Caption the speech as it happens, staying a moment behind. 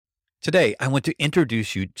Today, I want to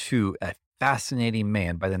introduce you to a fascinating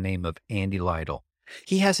man by the name of Andy Lytle.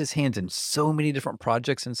 He has his hands in so many different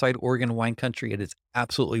projects inside Oregon wine country. It is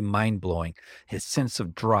absolutely mind blowing. His sense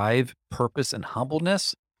of drive, purpose, and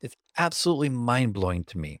humbleness is absolutely mind blowing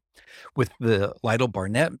to me. With the Lytle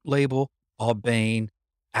Barnett label, Aubaine,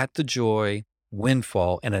 At the Joy,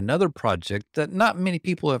 Windfall, and another project that not many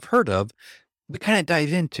people have heard of, we kind of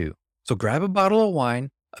dive into. So grab a bottle of wine,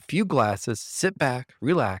 a few glasses, sit back,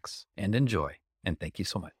 relax, and enjoy. And thank you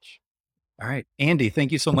so much. All right, Andy,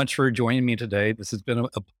 thank you so much for joining me today. This has been an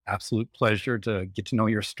absolute pleasure to get to know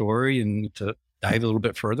your story and to dive a little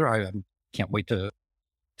bit further. I can't wait to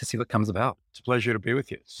see what comes about. It's a pleasure to be with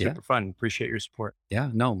you. It's Yeah. super fun. Appreciate your support. Yeah,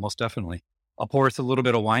 no, most definitely. I'll pour us a little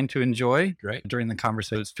bit of wine to enjoy Great. during the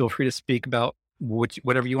conversation. Feel free to speak about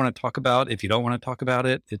whatever you want to talk about. If you don't want to talk about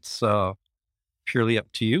it, it's purely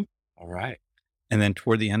up to you. All right. And then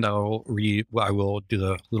toward the end, I will do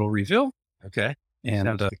the little reveal. Okay. And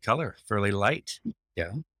Sounds the color fairly light.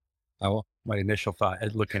 yeah, I will. My initial thought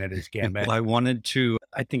is looking at his gamut. I wanted to,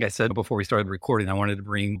 I think I said before we started recording, I wanted to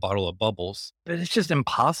bring a bottle of bubbles, but it's just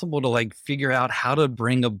impossible to like figure out how to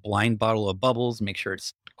bring a blind bottle of bubbles, make sure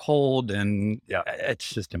it's cold. And Yeah. it's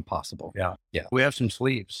just impossible. Yeah. Yeah. We have some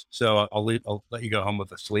sleeves. So I'll let you go home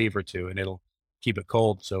with a sleeve or two and it'll keep it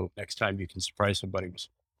cold. So next time you can surprise somebody with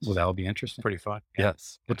Well, that would be interesting. pretty fun.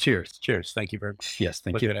 Yes. Well, cheers. Cheers. Thank you very much. Yes.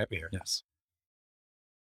 Thank Look you. at it here. Yes.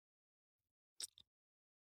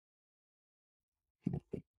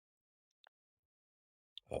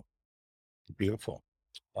 Oh, beautiful.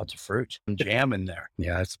 Lots of fruit and jam in there.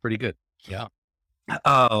 Yeah. It's pretty good. Yeah.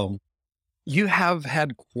 Um, you have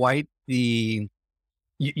had quite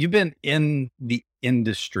you've been in the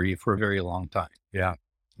industry for a very long time. Yeah.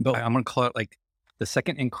 But I'm going to call it like the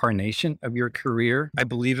second incarnation of your career. I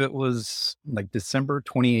believe it was like December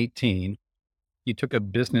 2018. You took a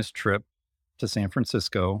business trip to San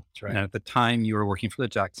Francisco. That's right. And at the time, you were working for the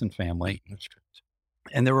Jackson family. That's correct.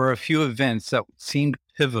 And there were a few events that seemed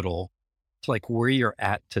pivotal to like where you're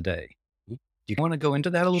at today. Do you want to go into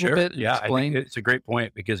that a little Sure. bit? Yeah. I Explain. think it's a great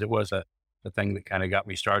point because it was the thing that kind of got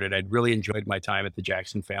me started. I'd really enjoyed my time at the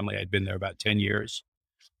Jackson family. I'd been there about 10 years.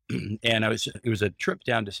 And it was a trip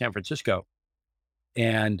down to San Francisco.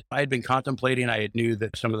 And I had been contemplating, I had knew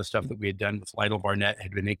that some of the stuff that we had done with Lytle Barnett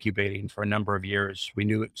had been incubating for a number of years. We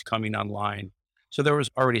knew it was coming online. So there was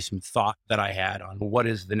already some thought that I had on what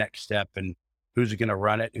is the next step and who's going to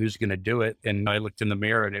run it, who's going to do it. And I looked in the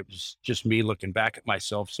mirror and it was just me looking back at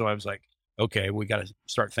myself. So I was like, okay, we got to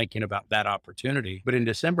start thinking about that opportunity. But in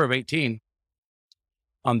December of 18,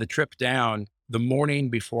 on the trip down, the morning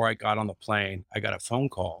before I got on the plane, I got a phone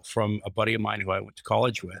call from a buddy of mine who I went to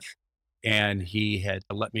college with. And he had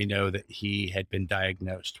let me know that he had been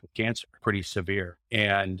diagnosed with cancer, pretty severe.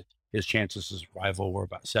 And his chances of survival were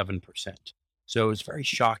about 7%. So it was very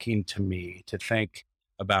shocking to me to think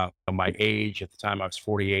about my age. At the time I was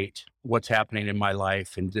 48, what's happening in my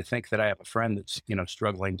life, and to think that I have a friend that's,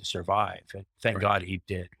 struggling to survive. And thank Right. God he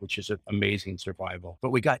did, which is an amazing survival.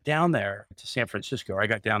 But we got down there to San Francisco. I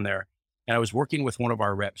got down there and I was working with one of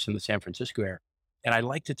our reps in the San Francisco area. And I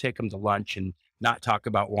like to take them to lunch and not talk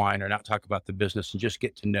about wine or not talk about the business and just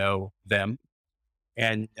get to know them.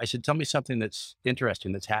 And I said, tell me something that's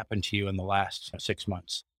interesting that's happened to you in the last 6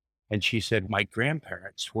 months. And she said, my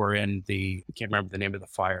grandparents were in I can't remember the name of the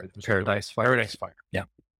fire. It was Paradise Fire. Paradise Fire. Yeah.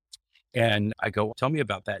 And I go, tell me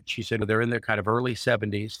about that. She said, well, they're in their kind of early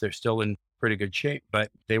 70s. They're still in pretty good shape, but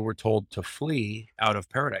they were told to flee out of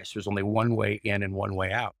Paradise. There's only one way in and one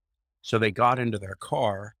way out. So they got into their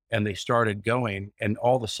car and they started going, and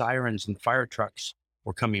all the sirens and the fire trucks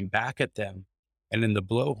were coming back at them. And in the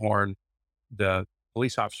blowhorn, the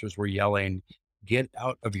police officers were yelling, get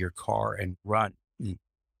out of your car and run.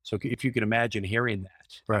 So if you can imagine hearing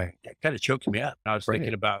that, Right. that kind of choked me up. And I was Right.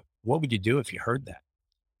 thinking about what would you do if you heard that?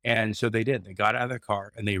 And so they did. They got out of their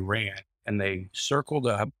car and they ran and they circled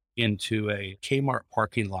up into a Kmart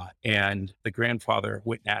parking lot. And the grandfather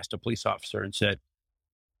went and asked a police officer and said,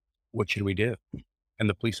 what should we do? And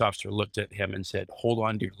the police officer looked at him and said, hold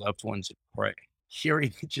on to your loved ones and pray.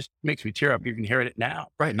 Hearing it just makes me tear up. You can hear it now.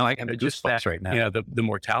 Right. No, I can Just goosebumps that, right now. the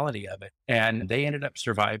mortality of it. And they ended up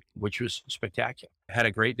surviving, which was spectacular. I had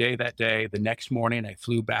a great day that day. The next morning, I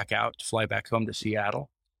flew back out to fly back home to Seattle.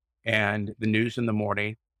 And the news in the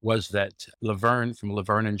morning was that Laverne from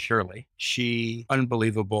Laverne and Shirley, she,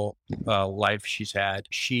 unbelievable life she's had.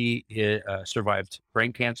 She survived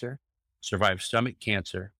brain cancer, survived stomach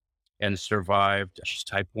cancer, and she's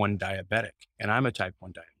type 1 diabetic. And I'm a type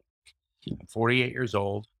 1 diabetic. I'm 48 years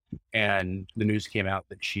old. And the news came out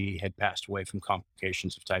that she had passed away from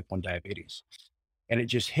complications of type 1 diabetes. And it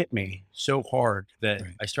just hit me so hard that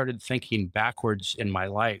Right. I started thinking backwards in my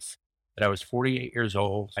life that I was 48 years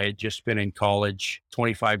old. I had just been in college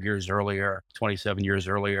 25 years earlier, 27 years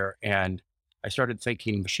earlier. And I started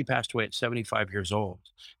thinking, she passed away at 75 years old.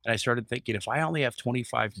 And I started thinking, if I only have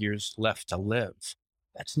 25 years left to live,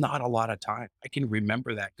 that's not a lot of time. I can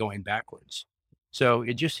remember that going backwards. So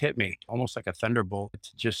it just hit me almost like a thunderbolt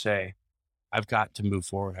to just say, I've got to move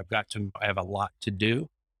forward. I have a lot to do.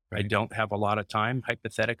 I Right. don't have a lot of time,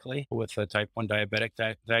 hypothetically, with a type 1 diabetic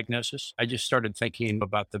diagnosis. I just started thinking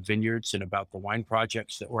about the vineyards and about the wine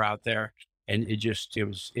projects that were out there. And it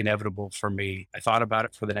was inevitable for me. I thought about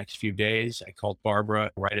it for the next few days. I called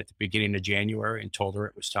Barbara right at the beginning of January and told her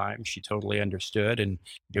it was time. She totally understood. And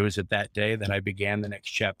it was at that day that I began the next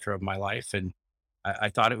chapter of my life. And I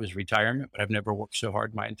thought it was retirement, but I've never worked so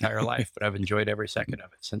hard my entire life, but I've enjoyed every second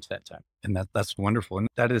of it since that time. And that's wonderful. And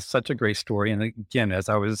that is such a great story. And again, as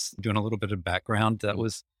I was doing a little bit of background, that Mm.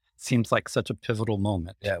 was seems like such a pivotal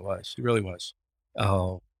moment. Yeah, it was. It really was.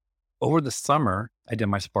 Uh, Over the summer, I did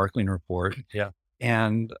my sparkling report. Yeah.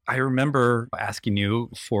 And I remember asking you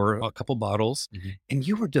for a couple bottles, Mhm. and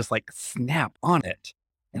you were just like snap on it.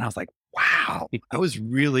 And I was like, wow, I was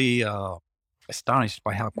really astonished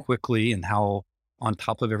by how quickly and how on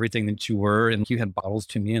top of everything that you were. And you had bottles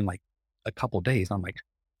to me in like a couple days. I'm like,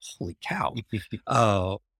 holy cow.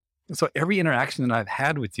 Uh, so every interaction that I've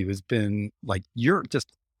had with you has been like, you're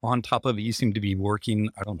just on top of it. You seem to be working,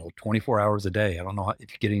 I don't know, 24 hours a day. I don't know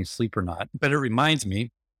if you get any sleep or not, but it reminds me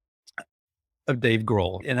of Dave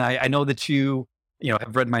Grohl. And I know that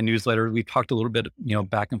have read my newsletter. We've talked a little bit,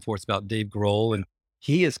 back and forth about Dave Grohl, and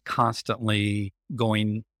he is constantly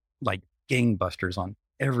going like gangbusters on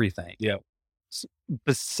everything. Yeah. S-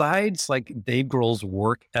 Besides like Dave Grohl's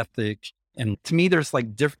work ethic, and to me, there's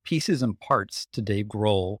like different pieces and parts to Dave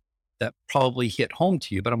Grohl that probably hit home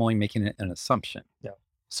to you, but I'm only making it an assumption. Yeah.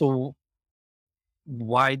 So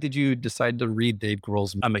why did you decide to read Dave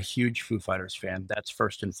Grohl's? I'm a huge Foo Fighters fan. That's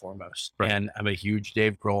first and foremost. Right. And I'm a huge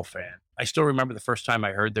Dave Grohl fan. I still remember the first time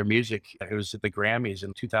I heard their music. It was at the Grammys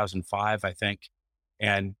in 2005, I think.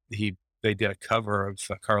 And they did a cover of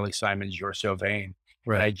Carly Simon's You're So Vain.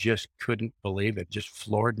 And I Right. just couldn't believe it. Just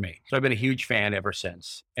floored me. So I've been a huge fan ever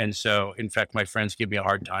since. And so, in fact, my friends give me a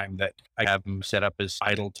hard time that I have them set up as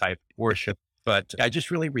idol type worship. But I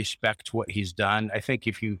just really respect what he's done. I think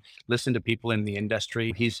if you listen to people in the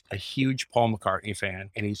industry, he's a huge Paul McCartney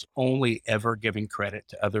fan, and he's only ever giving credit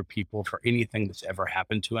to other people for anything that's ever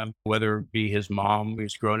happened to him, whether it be his mom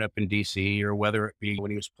who's grown up in DC, or whether it be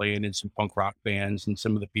when he was playing in some punk rock bands and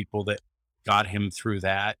some of the people that got him through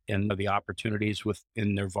that and the opportunities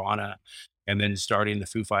within Nirvana and then starting the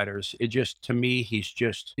Foo Fighters. It just, to me,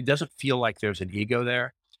 it doesn't feel like there's an ego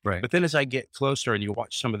there. Right. But then as I get closer and you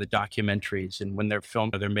watch some of the documentaries and when they're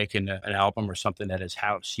filming, they're making an album or something at his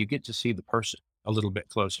house, you get to see the person a little bit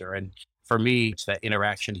closer. And for me, it's that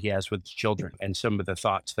interaction he has with his children and some of the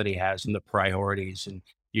thoughts that he has and the priorities. And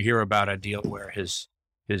you hear about a deal where his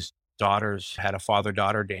daughters had a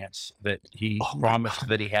father-daughter dance that he Oh my promised God.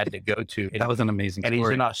 that he had to go to. That was an amazing And he's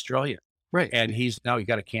story. in Australia. Right. And now you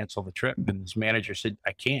got to cancel the trip. And his manager said,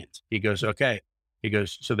 I can't. He goes, okay. He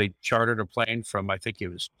goes, so they chartered a plane from, I think it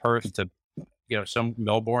was Perth to, some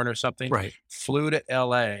Melbourne or something, Right. flew to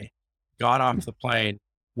LA, got off the plane,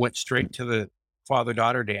 went straight to the father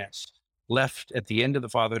daughter dance, left at the end of the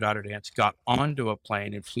father daughter dance, got onto a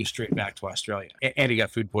plane and flew straight back to Australia. And he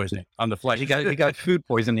got food poisoning on the flight. He got food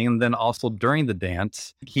poisoning, and then also during the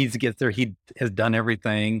dance, he gets there. He has done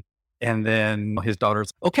everything, and then his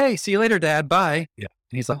daughter's okay. See you later, Dad. Bye. Yeah.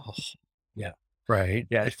 And he's like, oh, Yeah. right.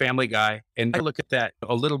 Yeah, a family guy. And I look at that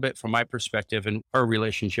a little bit from my perspective, and our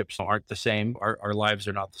relationships aren't the same. Our lives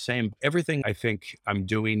are not the same. Everything I think I'm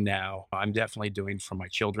doing now, I'm definitely doing for my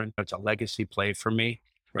children. It's a legacy play for me.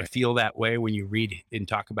 I Right. feel that way when you read and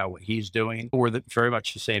talk about what he's doing. We're very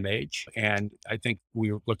much the same age. And I think we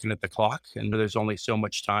were looking at the clock, and there's only so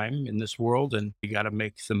much time in this world, and you got to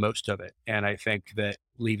make the most of it. And I think that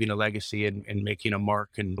leaving a legacy and making a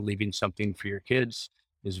mark and leaving something for your kids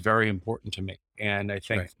is very important to me. And I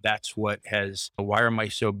think Right. that's why am I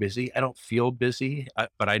so busy? I don't feel busy,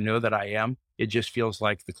 but I know that I am. It just feels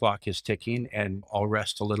like the clock is ticking and I'll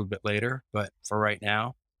rest a little bit later. But for right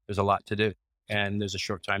now, there's a lot to do and there's a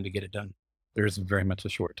short time to get it done. There's very much a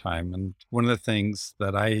short time, and one of the things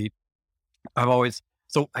that I've always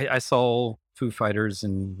I saw Foo Fighters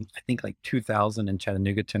in I think like 2000 in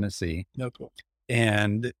Chattanooga, Tennessee, No, cool.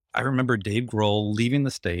 and I remember Dave Grohl leaving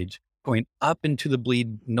the stage, going up into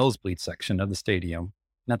the nosebleed section of the stadium,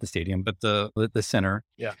 not the stadium, but the center,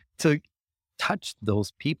 Yeah. to touch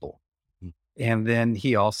those people. Mm. And then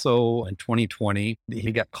he also in 2020,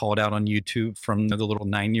 he got called out on YouTube from the little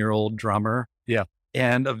 9-year-old drummer. Yeah.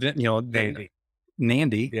 And event, Nandy.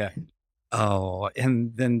 Nandy. Yeah. Oh,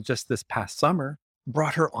 and then just this past summer,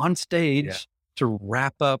 brought her on Yeah. stage to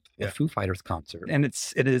wrap up a Yeah. Foo Fighters concert. And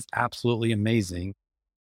it is absolutely amazing.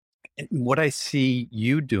 And what I see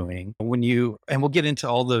you doing when you, and we'll get into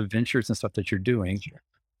all the ventures and stuff that you're doing, Sure.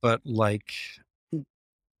 but like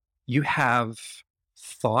you have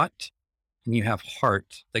thought and you have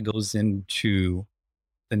heart that goes into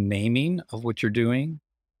the naming of what you're doing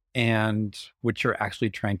and what you're actually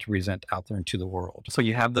trying to present out there into the world. So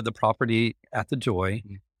you have the property at the Joy,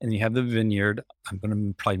 Mhm. and you have the vineyard. I'm going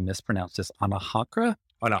to probably mispronounce this. Anahakra?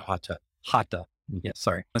 Anahata. Hata. Mhm. Yeah,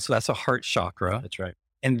 sorry. So that's a heart chakra. That's right.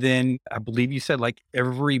 And then I believe you said like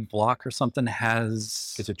every block or something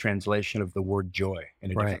has. It's a translation of the word joy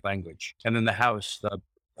in a Right. different language. And then the house, the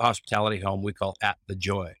hospitality home, we call at the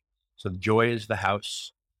Joy. So the Joy is the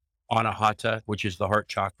house. Anahata, which is the heart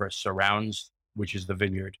chakra, surrounds, which is the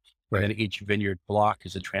vineyard. And Right. then each vineyard block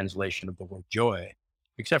is a translation of the word joy,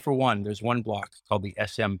 except for one. There's one block called the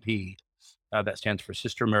SMP, that stands for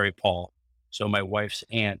Sister Mary Paul. So my wife's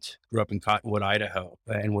aunt grew up in Cottonwood, Idaho,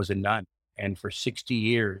 and was a nun. And for 60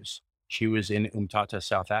 years, she was in Umtata,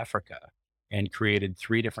 South Africa, and created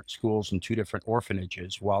 3 different schools and 2 different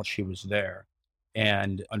orphanages while she was there.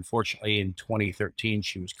 And unfortunately, in 2013,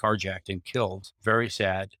 she was carjacked and killed. Very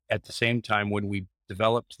sad. At the same time, when we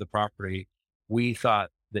developed the property, we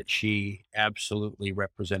thought that she absolutely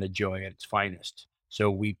represented joy at its finest. So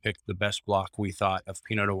we picked the best block we thought of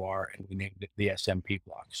Pinot Noir and we named it the SMP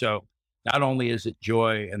block. So not only is it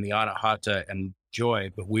joy and the Anahata and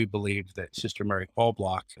joy, but we believe that Sister Mary Paul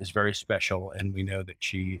block is very special. And we know that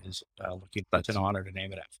she is looking, that's an honor to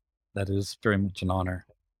name it after. That is very much an honor.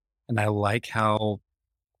 And I like how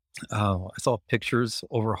I saw pictures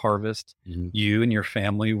over harvest. Mhm. You and your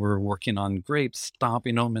family were working on grapes,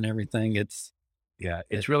 stomping them and everything. Yeah,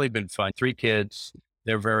 it's really been fun. 3 kids.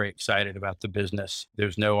 They're very excited about the business.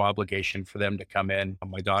 There's no obligation for them to come in.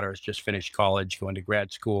 My daughter has just finished college, going to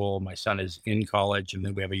grad school. My son is in college, and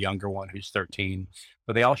then we have a younger one who's 13.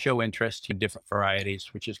 But they all show interest in different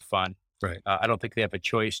varieties, which is fun. right. I don't think they have a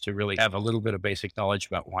choice to really have a little bit of basic knowledge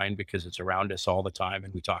about wine because it's around us all the time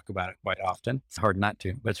and we talk about it quite often. It's hard not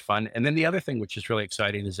to. But it's fun. And then the other thing, which is really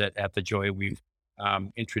exciting, is that at the Joy, we've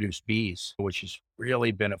introduced bees, which has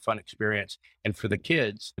really been a fun experience. And for the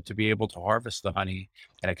kids to be able to harvest the honey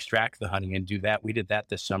and extract the honey and do that, we did that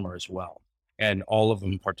this summer as well. And all of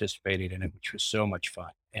them participated in it, which was so much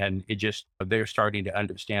fun. And it just, they're starting to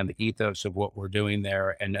understand the ethos of what we're doing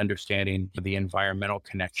there and understanding the environmental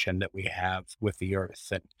connection that we have with the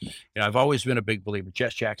earth. And, I've always been a big believer.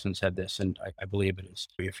 Jess Jackson said this, and I believe it is.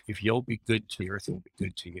 If you'll be good to the earth, it will be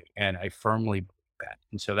good to you. And I firmly believe that.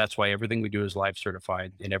 And so that's why everything we do is live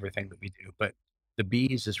certified in everything that we do. But the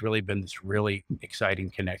bees has really been this really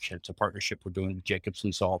exciting connection. It's a partnership we're doing with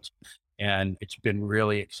Jacobson Salt. And it's been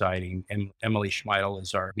really exciting. And Emily Schmeidel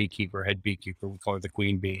is our beekeeper, head beekeeper. We call her the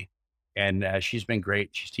queen bee. And she's been great.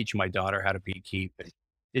 She's teaching my daughter how to beekeep. And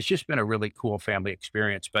it's just been a really cool family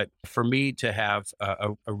experience. But for me to have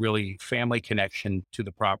a really family connection to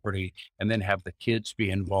the property and then have the kids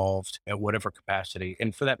be involved at whatever capacity,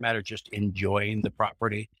 and for that matter, just enjoying the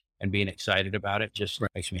property and being excited about it just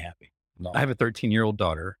Right. makes me happy. I have a 13-year-old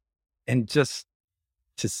daughter, and just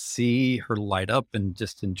to see her light up and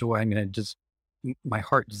just enjoy, I mean, my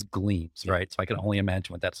heart just gleams, Yeah. right? So I can only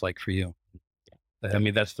imagine what that's like for you. I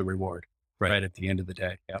mean, that's the reward, Right. right at the end of the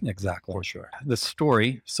day. Yeah, Exactly. for sure. The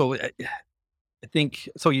story. So I think,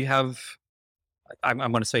 so you have, I'm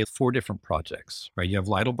going to say 4 different projects, right? You have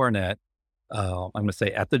Lytle Barnett. I'm going to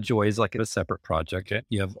say At the Joy is like a separate project. Okay.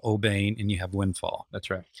 You have Aubaine and you have Windfall.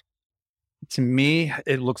 That's right. To me,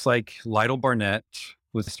 it looks like Lytle Barnett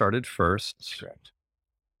was started first. That's correct.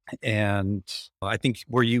 And I think,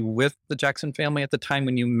 were you with the Jackson family at the time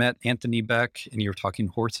when you met Anthony Beck and you were talking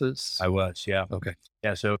horses? I was, yeah. Okay.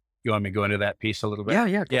 Yeah. So you want me to go into that piece a little bit? Yeah.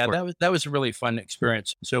 Go Yeah, for it. that was a really fun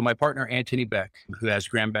experience. So my partner Anthony Beck, who has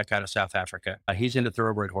Graham Beck out of South Africa, he's into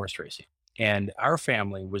thoroughbred horse racing, and our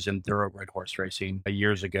family was in thoroughbred horse racing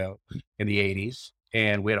years ago in the '80s,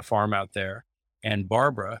 and we had a farm out there. And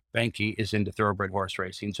Barbara Benke is into thoroughbred horse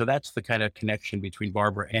racing, so that's the kind of connection between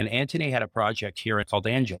Barbara and Anthony. Had a project here called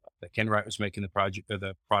Angela that Ken Wright was making the project or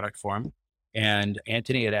the product for him. And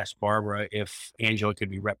Anthony had asked Barbara if Angela could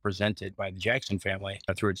be represented by the Jackson family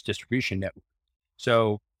through its distribution network.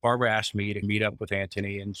 So Barbara asked me to meet up with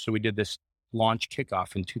Anthony. And so we did this launch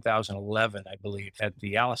kickoff in 2011, I believe, at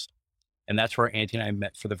the Alice. And that's where Anthony and I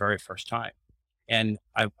met for the very first time. And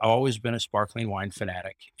I've always been a sparkling wine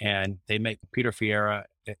fanatic. And they make Peter Fiera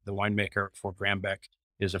the winemaker for Grambeck,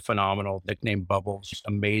 is a phenomenal, nickname Bubbles, just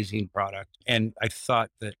amazing product. And I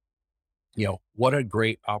thought that, what a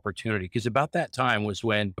great opportunity. Because about that time was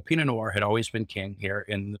when Pinot Noir had always been king here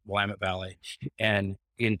in the Willamette Valley. And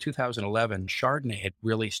in 2011, Chardonnay had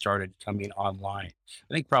really started coming online.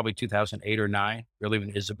 I think probably 2008 or nine, really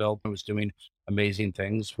when Isabel was doing amazing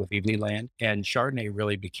things with Evening Land. And Chardonnay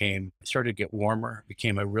really started to get warmer,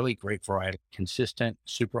 became a really great variety, consistent,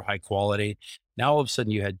 super high quality. Now, all of a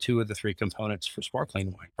sudden, you had two of the three components for sparkling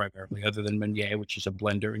wine, primarily, other than Meunier, which is a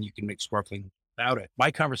blender and you can make sparkling about it.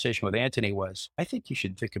 My conversation with Anthony was, I think you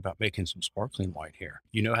should think about making some sparkling wine here.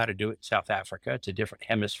 You know how to do it in South Africa. It's a different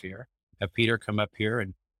hemisphere. Have Peter come up here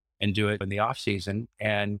and do it in the off season.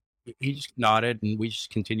 And he just nodded and we just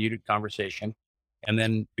continued a conversation. And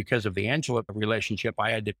then because of the Angela relationship,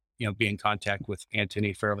 I had to, be in contact with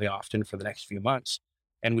Anthony fairly often for the next few months.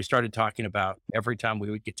 And we started talking about every time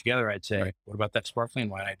we would get together, I'd say, Right. what about that sparkling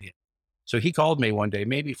wine idea? So he called me one day,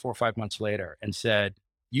 maybe 4 or 5 months later, and said,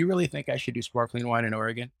 you really think I should do sparkling wine in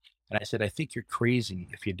Oregon? And I said, I think you're crazy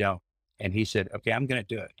if you don't. And he said, okay, I'm going to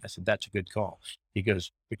do it. I said, that's a good call. He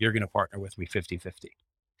goes, but you're going to partner with me 50-50.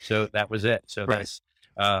 So that was it. So Right. that's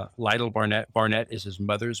Lytle Barnett. Barnett is his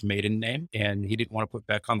mother's maiden name, and he didn't want to put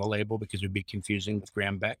Beck on the label because it would be confusing with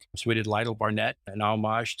Graham Beck. So we did Lytle Barnett, an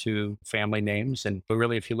homage to family names. But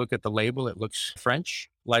really, if you look at the label, it looks French.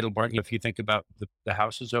 Lytle Barnett, if you think about the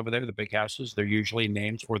houses over there, the big houses, they're usually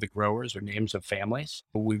names for the growers or names of families.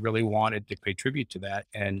 But we really wanted to pay tribute to that.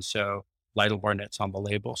 And so Lytle Barnett's on the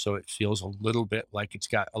label. So it feels a little bit like it's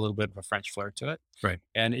got a little bit of a French flair to it. Right.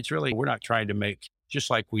 And it's really, we're not trying to make, just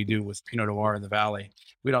like we do with Pinot Noir in the Valley,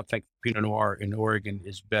 we don't think Pinot Noir in Oregon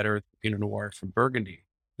is better than Pinot Noir from Burgundy.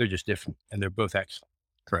 They're just different and they're both excellent.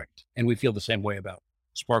 Correct. And we feel the same way about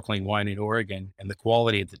sparkling wine in Oregon and the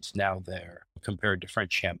quality that's now there compared to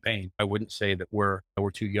French champagne. I wouldn't say that we're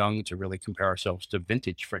too young to really compare ourselves to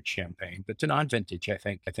vintage French champagne, but to non-vintage, I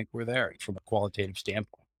think we're there from a qualitative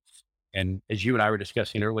standpoint. And as you and I were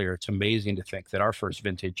discussing earlier, it's amazing to think that our first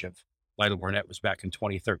vintage of Lytle Barnett was back in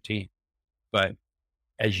 2013. But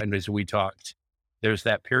as we talked, there's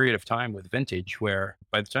that period of time with vintage where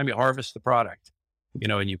by the time you harvest the product,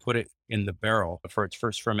 and you put it in the barrel for its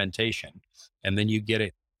first fermentation, and then you get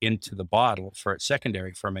it into the bottle for its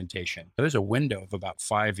secondary fermentation, there's a window of about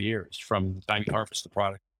 5 years from the time you harvest the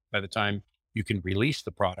product, by the time you can release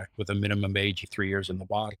the product with a minimum age of 3 years in the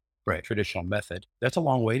bottle. Right. Traditional method. That's a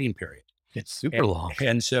long waiting period. It's super long.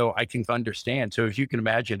 And so I can understand. So if you can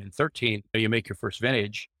imagine in 13, you make your first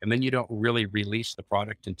vintage and then you don't really release the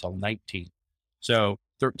product until 19. So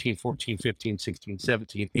 13, 14, 15, 16,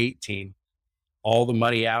 17, 18, all the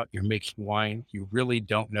money out, you're making wine. You really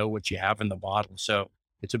don't know what you have in the bottle. So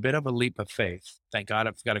it's a bit of a leap of faith. Thank God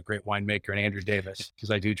I've got a great winemaker in Andrew Davis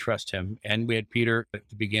because I do trust him. And we had Peter at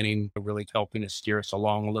the beginning really helping us steer us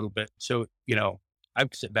along a little bit. So, I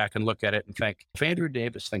sit back and look at it and think, if Andrew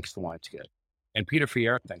Davis thinks the wine's good and Peter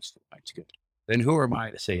Fiera thinks the wine's good, then who am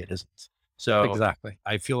I to say it isn't? So Exactly.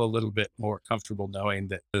 I feel a little bit more comfortable knowing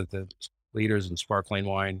that the leaders in sparkling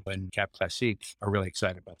wine and Cap Classique are really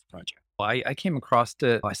excited about the project. Well, I came across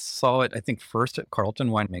it. I saw it, I think, first at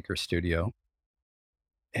Carlton Winemaker Studio.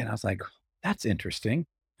 And I was like, that's interesting.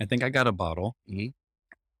 I think I got a bottle,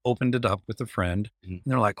 opened it up with a friend, and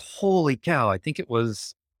they're like, holy cow. I think it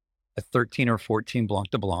was a 13 or 14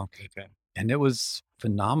 Blanc de Blanc. Okay. And it was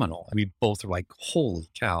phenomenal. We both were like, holy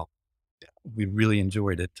cow. We really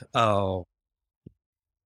enjoyed it. Oh.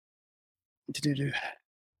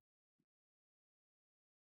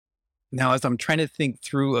 Now, as I'm trying to think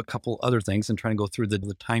through a couple other things and trying to go through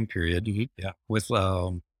the time period with,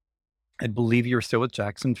 I believe you're still with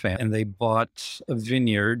Jackson Fan, and they bought a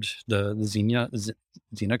vineyard, the Xenia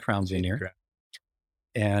Crown Vineyard. Correct.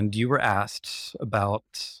 And you were asked about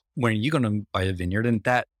when are you going to buy a vineyard? And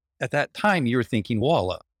at that time you were thinking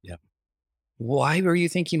Walla. Yeah. Why were you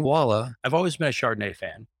thinking Walla? I've always been a Chardonnay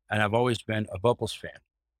fan and I've always been a Bubbles fan,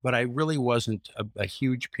 but I really wasn't a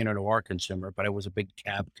huge Pinot Noir consumer, but I was a big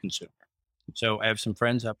Cab consumer. So I have some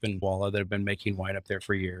friends up in Walla that have been making wine up there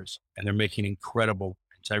for years and they're making incredible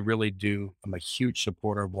wines. I really do. I'm a huge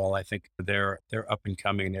supporter of Walla. I think they're up and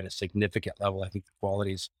coming at a significant level. I think the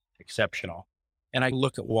quality is exceptional. And I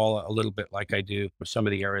look at Walla a little bit like I do with some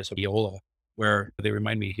of the areas of Eola, where they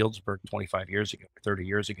remind me of Healdsburg 25 years ago, 30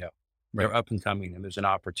 years ago. Right. They're up and coming and there's an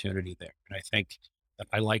opportunity there. And I think that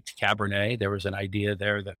I liked Cabernet. There was an idea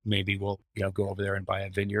there that maybe we'll, go over there and buy a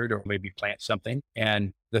vineyard or maybe plant something.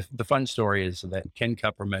 And the fun story is that Ken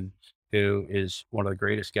Kupperman, who is one of the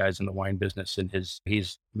greatest guys in the wine business and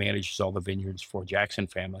he's manages all the vineyards for Jackson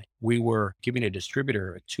family. We were giving a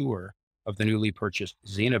distributor a tour of the newly purchased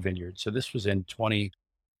Xenia vineyard. So this was in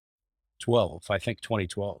 12, I think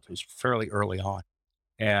 2012. It was fairly early on.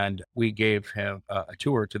 And we gave him a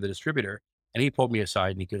tour to the distributor, and he pulled me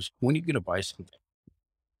aside and he goes, "When are you going to buy something?"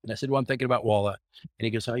 And I said, "Well, I'm thinking about Walla." And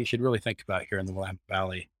he goes, "Oh, you should really think about here in the Willamette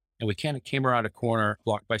Valley." And we kind of came around a corner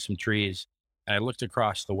blocked by some trees. And I looked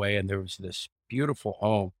across the way and there was this beautiful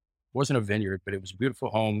home. It wasn't a vineyard, but it was a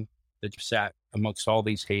beautiful home that sat amongst all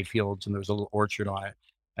these hay fields and there was a little orchard on it.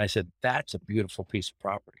 And I said, "That's a beautiful piece of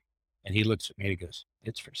property." And he looks at me and he goes,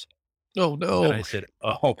 "It's for sale." Oh, And I no. said,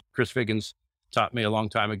 "Oh, Chris Figgins taught me a long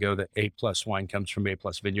time ago that A plus wine comes from A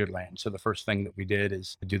plus vineyard land." So the first thing that we did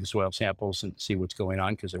is do the soil samples and see what's going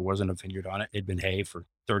on because there wasn't a vineyard on it. It'd been hay for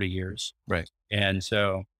 30 years. Right. And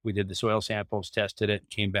so we did the soil samples, tested it,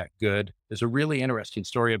 came back good. There's a really interesting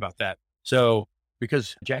story about that. So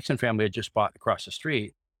because Jackson family had just bought across the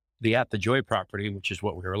street, the At the Joy property, which is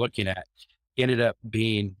what we were looking at, ended up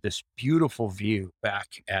being this beautiful view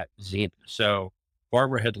back at Xena. So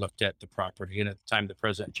Barbara had looked at the property, and at the time, the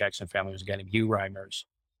president Jackson family was getting Hugh Reimers,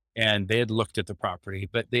 and they had looked at the property,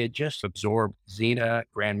 but they had just absorbed Xena,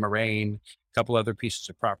 Grand Moraine, a couple other pieces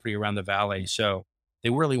of property around the valley. So they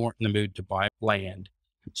really weren't in the mood to buy land.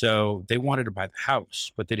 So they wanted to buy the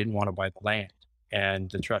house, but they didn't want to buy the land.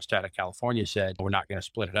 And the trust out of California said, "We're not going to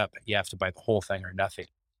split it up. You have to buy the whole thing or nothing."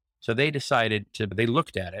 So they decided to, they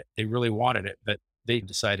looked at it. They really wanted it, but they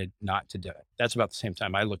decided not to do it. That's about the same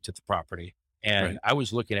time I looked at the property. Right. And I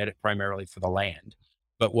was looking at it primarily for the land.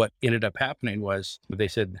 But what ended up happening was they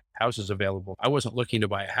said, "Houses available." I wasn't looking to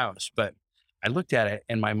buy a house, but I looked at it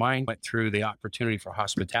and my mind went through the opportunity for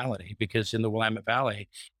hospitality because in the Willamette Valley,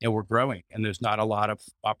 we're growing and there's not a lot of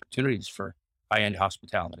opportunities for high-end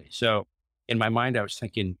hospitality. So in my mind, I was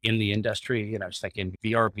thinking in the industry and I was thinking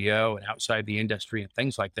VRBO and outside the industry and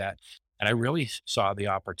things like that. And I really saw the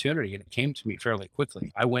opportunity and it came to me fairly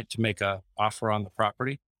quickly. I went to make a offer on the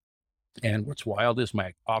property. And what's wild is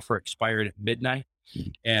my offer expired at midnight.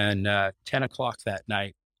 And 10 o'clock that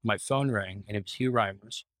night, my phone rang and it was Hugh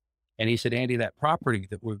Reimers. And he said, "Andy, that property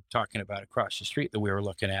that we're talking about across the street that we were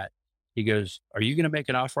looking at," he goes, "Are you going to make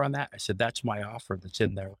an offer on that?" I said, "That's my offer that's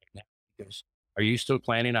in there right now." He goes, "Are you still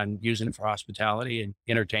planning on using it for hospitality and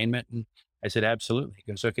entertainment?" And I said, "Absolutely."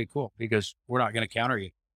 He goes, "Okay, cool." He goes, "We're not going to counter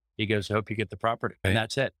you." He goes, "I hope you get the property." And Right.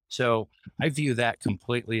 that's it. So I view that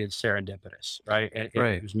completely as serendipitous, right? It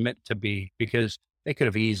Right. was meant to be because they could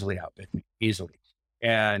have easily outbid me, easily.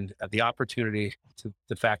 And the opportunity to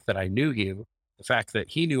the fact that I knew you, the fact that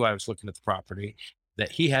he knew I was looking at the property,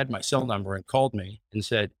 that he had my cell number and called me and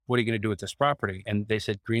said, "What are you going to do with this property?" And they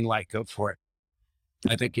said, "Green light, go for it."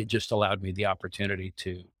 I think it just allowed me the opportunity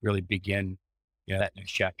to really begin, that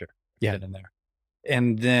next chapter Yeah. then and there.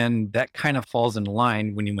 And then that kind of falls in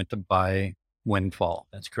line when you went to buy Windfall.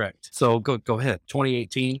 That's correct. So go ahead.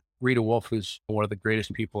 2018, Rita Wolf, who's one of the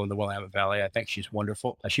greatest people in the Willamette Valley. I think she's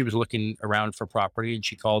wonderful. She was looking around for property and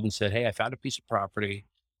she called and said, "Hey, I found a piece of property.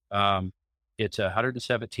 Um, it's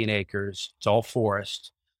 117 acres. It's all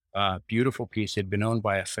forest. Beautiful piece. It had been owned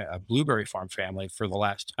by a blueberry farm family for the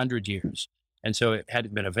last 100 years. And so it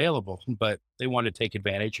hadn't been available, but they wanted to take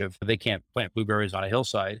advantage of, they can't plant blueberries on a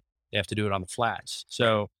hillside. They have to do it on the flats.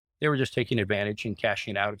 So they were just taking advantage and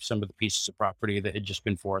cashing out of some of the pieces of property that had just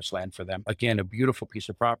been forest land for them. Again, a beautiful piece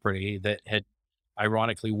of property that had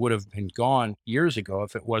ironically would have been gone years ago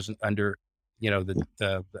if it wasn't under,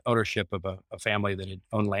 the ownership of a family that had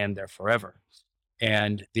owned land there forever.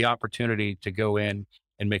 And the opportunity to go in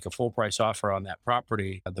and make a full price offer on that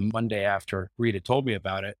property the Monday after Rita told me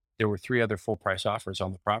about it, there were three other full price offers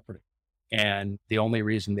on the property. And the only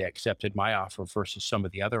reason they accepted my offer versus some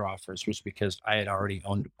of the other offers was because I had already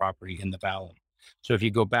owned a property in the valley. So if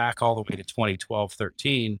you go back all the way to 2012,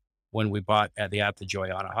 13, when we bought at the Joy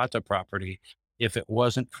Anahata property, if it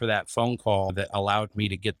wasn't for that phone call that allowed me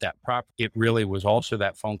to get that property, it really was also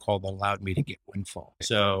that phone call that allowed me to get Windfall.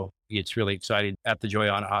 So it's really exciting. At the Joy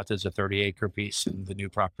Anahata is a 30-acre piece, and the new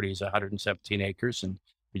property is 117 acres. And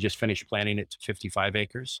we just finished planting it to 55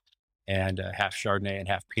 acres and half Chardonnay and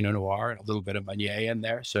half Pinot Noir and a little bit of Meunier in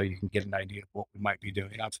there. So you can get an idea of what we might be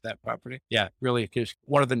doing off of that property. Yeah, really, because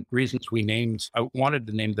one of the reasons I wanted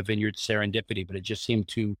to name the vineyard Serendipity, but it just seemed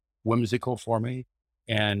too whimsical for me.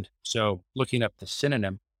 And so looking up the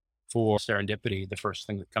synonym for serendipity, the first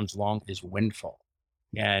thing that comes along is windfall.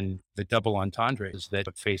 And the double entendre is that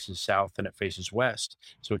it faces south and it faces west.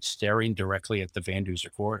 So it's staring directly at the Van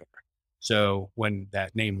Duzer corridor. So when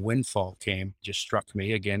that name Windfall came, it just struck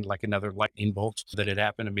me again like another lightning bolt that had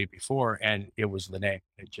happened to me before. And it was the name.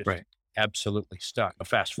 It just Right. absolutely stuck.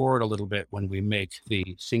 Fast forward a little bit when we make the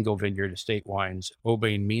single vineyard estate wines,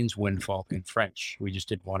 Aubaine means windfall in French. We just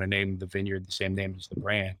didn't want to name the vineyard the same name as the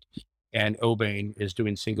brand. And Aubaine is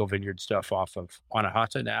doing single vineyard stuff off of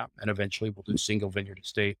Anahata now, and eventually we'll do single vineyard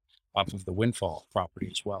estate off of the Windfall property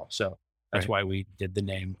as well. So that's Right. why we did the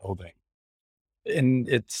name Aubaine. And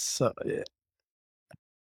it's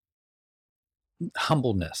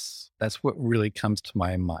humbleness. That's what really comes to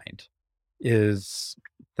my mind is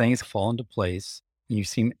things fall into place. You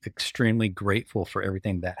seem extremely grateful for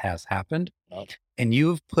everything that has happened. Oh, And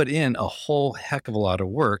you've put in a whole heck of a lot of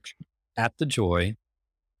work at the Joy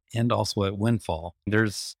and also at Windfall.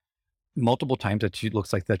 There's multiple times that you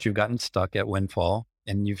looks like that you've gotten stuck at Windfall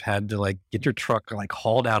and you've had to like get your truck like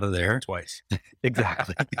hauled out of there. twice.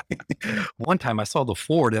 Exactly. One time I saw the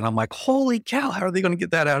Ford and I'm like, holy cow, how are they going to get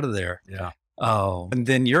that out of there? Yeah. Oh, and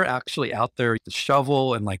then you're actually out there with the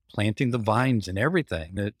shovel and like planting the vines and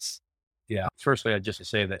everything. It's Yeah. Firstly, I'd just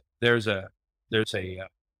say that there's a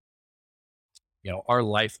our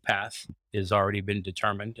life path has already been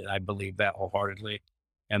determined. And I believe that wholeheartedly.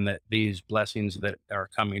 And that these blessings that are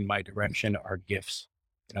coming my direction are gifts,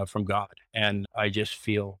 from God. And I just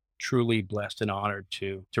feel truly blessed and honored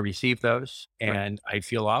to receive those. right. And I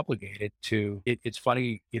feel obligated it's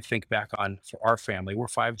funny, you think back on for our family, we're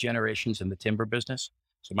 5 generations in the timber business.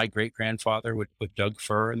 So my great grandfather would put Doug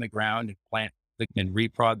fir in the ground and plant and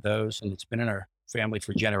reprod those. And it's been in our family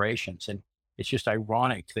for generations. And it's just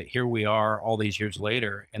ironic that here we are all these years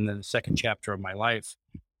later, and then the second chapter of my life,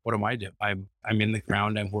 what am I doing? I'm in the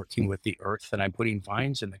ground. I'm working with the earth, and I'm putting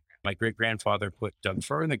vines in the ground. My great grandfather put Doug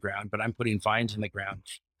fir in the ground, but I'm putting vines in the ground.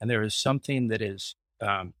 And there is something that is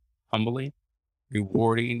humbling,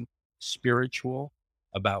 rewarding, spiritual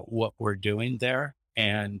about what we're doing there,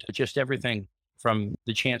 and just everything from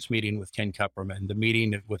the chance meeting with Ken Kupperman, the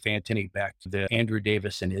meeting with Anthony Beck, the Andrew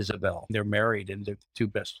Davis and Isabel. They're married, and they're the two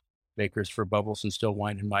best makers for bubbles and still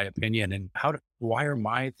wine, in my opinion. And why am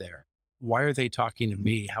I there? Why are they talking to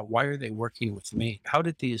me? Why are they working with me? How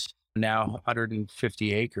did these now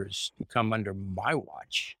 150 acres come under my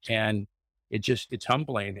watch? And it's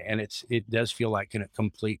humbling, and it does feel like a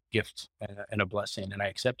complete gift and a blessing. And I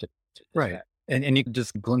accept it. As Right. that. And you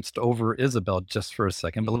just glimpsed over Isabel just for a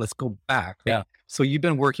second, but let's go back. Yeah. So you've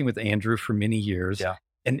been working with Andrew for many years, Yeah.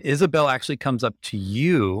 and Isabel actually comes up to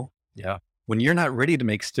you Yeah. when you're not ready to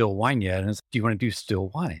make still wine yet. And it's, do you want to do still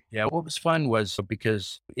wine? Yeah. What was fun was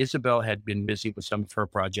because Isabel had been busy with some of her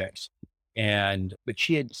projects, but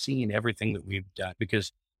she had seen everything that we've done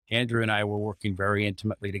because Andrew and I were working very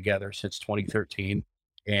intimately together since 2013.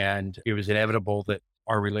 And it was inevitable that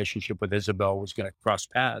our relationship with Isabel was going to cross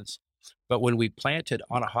paths. But when we planted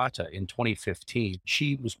Anahata in 2015,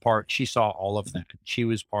 she saw all of that. She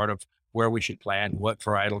was part of where we should plant, what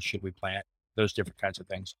varietal should we plant, those different kinds of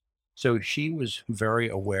things. So she was very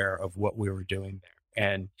aware of what we were doing there.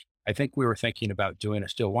 And I think we were thinking about doing a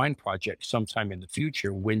still wine project sometime in the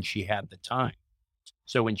future when she had the time.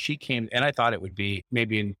 So when she came, and I thought it would be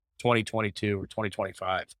maybe in 2022 or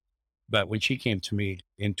 2025, but when she came to me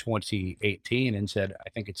in 2018 and said, I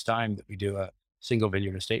think it's time that we do a single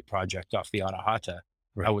vineyard estate project off the Anahata, I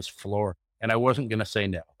Right. was floored. And I wasn't going to say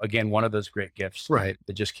no. Again, one of those great gifts Right.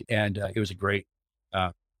 that it was a great,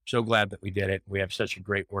 so glad that we did it. We have such a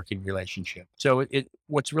great working relationship. So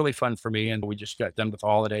what's really fun for me, and we just got done with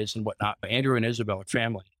holidays and whatnot. Andrew and Isabel are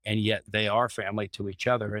family, and yet they are family to each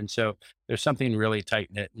other. And so there's something really tight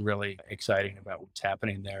knit and really exciting about what's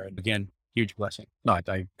happening there. And again, huge blessing. No,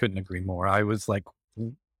 I couldn't agree more. I was like,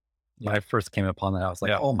 when I first came upon that, I was like,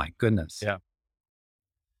 Yeah. oh my goodness. Yeah.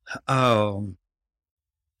 Um,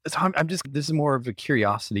 so I'm just, this is more of a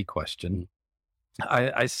curiosity question.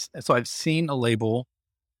 So I've seen a label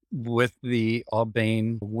with the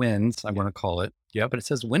Aubaine winds, I'm going to call it. Yeah. But it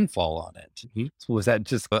says Windfall on it. Mhm. So was that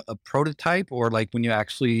just a prototype, or like when you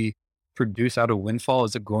actually produce out of Windfall,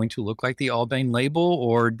 is it going to look like the Aubaine label,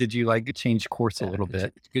 or did you like change course a little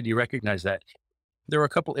bit? It's good you recognize that. There were a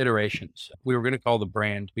couple iterations. We were going to call the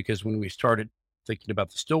brand because when we started thinking about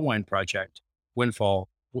the still wine project, Windfall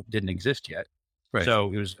didn't exist yet. Right.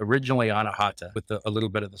 So it was originally Anahata with a little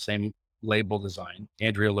bit of the same label design.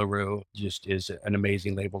 Andrea LaRue just is an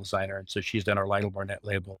amazing label designer. And so she's done our Lytle Barnett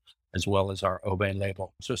label as well as our Aubaine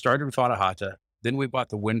label. So it started with Anahata. Then we bought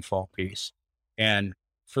the Windfall piece. And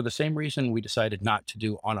for the same reason we decided not to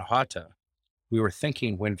do Anahata, we were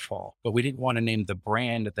thinking Windfall, but we didn't want to name the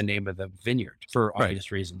brand the name of the vineyard for Right.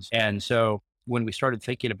 obvious reasons. And so when we started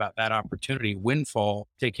thinking about that opportunity, Windfall,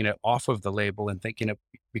 taking it off of the label and thinking of,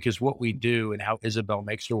 because what we do and how Isabel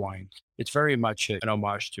makes her wine, it's very much an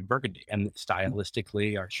homage to Burgundy. And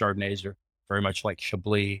stylistically, our Chardonnays are very much like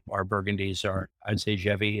Chablis. Our Burgundies are, I'd say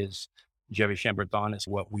Gevi Chambertin is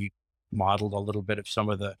what we modeled a little bit of some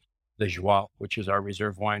of the Joie, which is our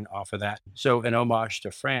reserve wine off of that. So an homage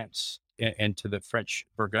to France. and to the French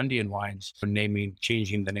Burgundian wines,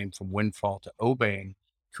 changing the name from Windfall to Aubaine,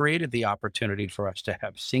 created the opportunity for us to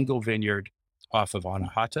have single vineyard off of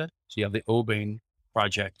Anahata. So you have the Aubaine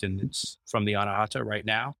project, and it's from the Anahata right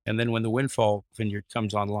now. And then when the Windfall vineyard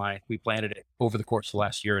comes online, we planted it over the course of the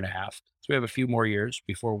last year and a half. So we have a few more years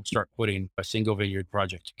before we'll start putting a single vineyard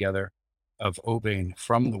project together of Aubaine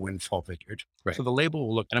from the Windfall vineyard. Right. So the label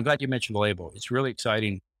will look, and I'm glad you mentioned the label. It's really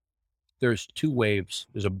exciting. There's two waves.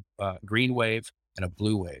 There's a green wave and a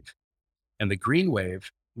blue wave. And the green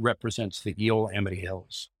wave represents the Eole Amity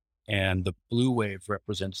Hills, and the blue wave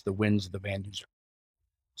represents the winds of the Van Duzer.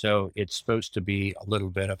 So it's supposed to be a little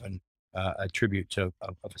bit of a tribute to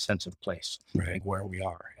of a sense of place, right, where we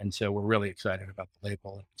are. And so we're really excited about the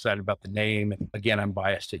label, excited about the name. And again, I'm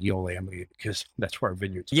biased at Eole Amity because that's where our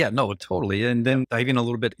vineyards. Yeah, no, totally. And then diving a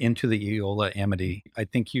little bit into the Eola Amity, I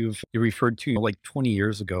think you referred to like 20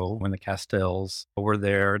 years ago when the Castells were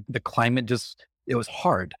there, the climate just, it was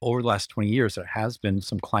hard. Over the last 20 years, there has been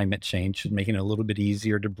some climate change, making it a little bit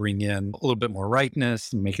easier to bring in a little bit more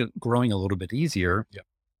ripeness and make it growing a little bit easier. Yeah.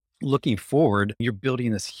 Looking forward, you're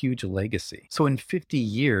building this huge legacy. So in 50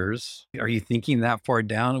 years, are you thinking that far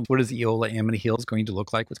down? What is the Eola Amity Hills going to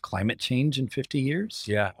look like with climate change in 50 years?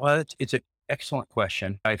 Yeah, well, it's an excellent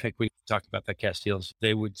question. I think we talked about the Castells.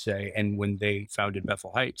 They would say, and when they founded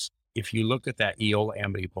Bethel Heights, if you look at that Eola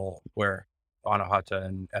Amity Bowl where Anahata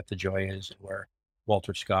and At the Joy is, and where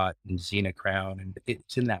Walter Scott and Xena Crown, and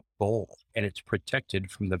it's in that bowl, and it's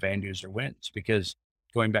protected from the Van Duzer winds because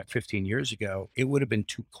going back 15 years ago, it would have been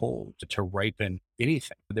too cold to ripen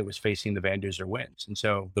anything that was facing the Van Duzer winds. And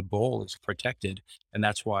so the bowl is protected. And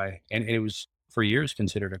that's why, and it was for years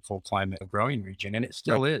considered a cold climate growing region. And it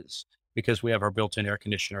still is because we have our built-in air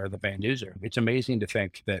conditioner, the Van Duzer. It's amazing to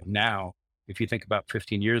think that now, if you think about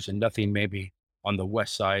 15 years and nothing maybe on the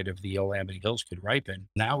west side of the Eola Amity Hills could ripen,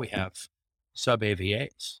 now we have sub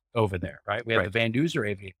AVAs over there, right? We have the Van Duzer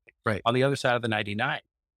AVA on the other side of the 99.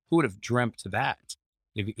 Who would have dreamt that?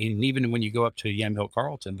 And even when you go up to Yamhill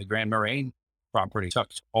Carlton, the Grand Moraine property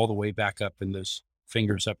tucked all the way back up in those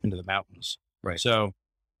fingers up into the mountains. Right. So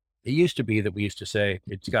it used to be that we used to say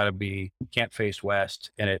it's got to be, can't face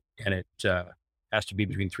west, and it has to be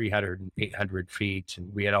between 300 and 800 feet.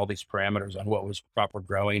 And we had all these parameters on what was proper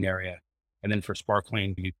growing area. And then for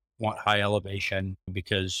sparkling, you want high elevation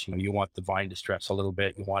because you want the vine to stress a little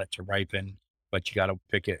bit. You want it to ripen, but you got to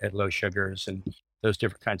pick it at low sugars and those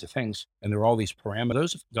different kinds of things. And there are all these parameters.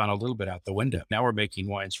 Those have gone a little bit out the window. Now we're making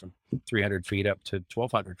wines from 300 feet up to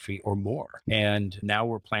 1,200 feet or more. And now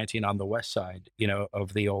we're planting on the west side,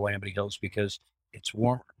 of the Eola Amity Hills because it's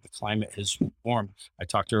warmer. The climate is warm. I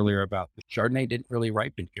talked earlier about the Chardonnay didn't really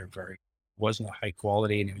ripen here wasn't a high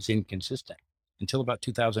quality, and it was inconsistent until about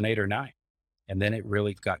 2008 or 9. And then it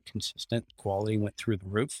really got consistent. Quality went through the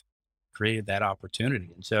roof, created that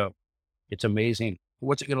opportunity. And so it's amazing.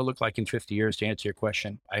 What's it going to look like in 50 years to answer your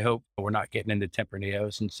question? I hope we're not getting into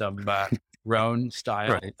Tempraneos and some Rhone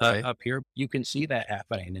style up here. You can see that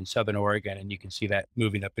happening in Southern Oregon, and you can see that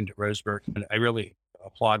moving up into Roseburg. And I really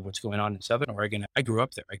applaud what's going on in Southern Oregon. I grew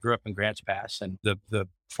up there. I grew up in Grants Pass, and the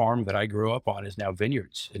farm that I grew up on is now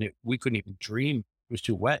vineyards. And we couldn't even dream. It was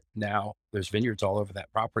too wet. Now there's vineyards all over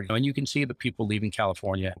that property. And you can see the people leaving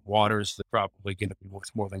California. Water's probably going to be worth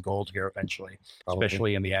more than gold here eventually,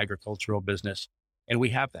 especially in the agricultural business. And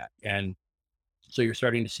we have that. And so you're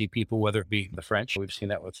starting to see people, whether it be the French, we've seen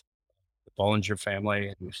that with the Bollinger family,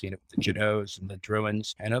 and we've seen it with the Genots and the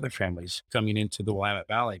Druins and other families coming into the Willamette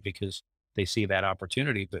Valley because they see that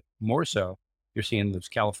opportunity. But more so, you're seeing those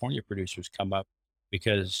California producers come up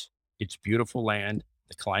because it's beautiful land.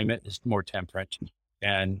 The climate is more temperate,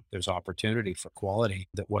 and there's opportunity for quality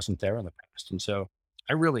that wasn't there in the past. And so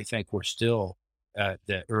I really think we're still at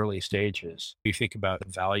the early stages. If you think about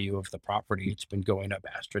the value of the property, it's been going up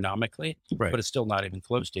astronomically, but it's still not even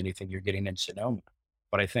close to anything you're getting in Sonoma.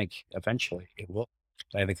 But I think eventually it will.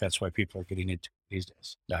 I think that's why people are getting into it these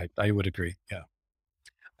days. I would agree. Yeah.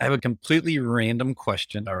 I have a completely random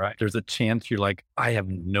question. All right. There's a chance you're like, I have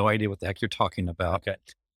no idea what the heck you're talking about. Okay.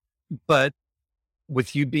 But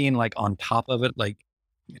with you being like on top of it, like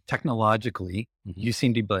technologically, you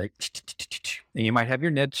seem to be like, and you might have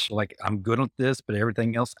your niche, like I'm good at this, but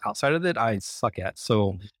everything else outside of it, I suck at.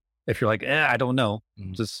 So if you're like, I don't know,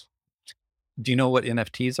 just, do you know what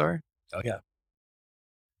NFTs are? Oh yeah.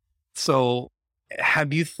 So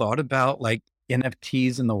have you thought about like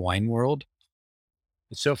NFTs in the wine world?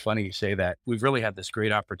 It's so funny you say that. We've really had this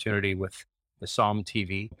great opportunity with the SOMM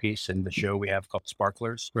TV piece and the show we have called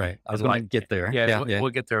Sparklers. Right. I was And going to like, get there. yeah, Yeah. we'll, Yeah.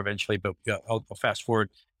 we'll get there eventually, but I'll fast forward.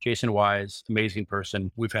 Jason Wise, amazing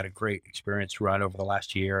person. We've had a great experience run over the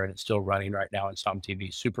last year, and it's still running right now on SOMM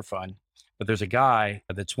TV. Super fun. But there's a guy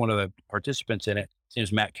that's one of the participants in it. His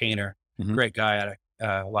name's Matt Kaner, Mhm. great guy out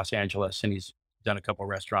of Los Angeles, and he's done a couple of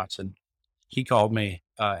restaurants. And he called me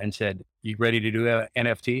and said, "You ready to do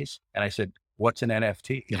NFTs?" And I said, "What's an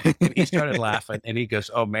NFT?" And he started laughing, and he goes,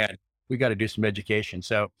 "Oh man, we got to do some education."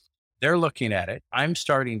 So they're looking at it. I'm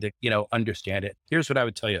starting to, understand it. Here's what I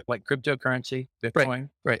would tell you: like cryptocurrency, Right. Bitcoin.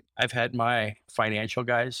 Right. I've had my financial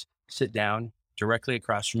guys sit down directly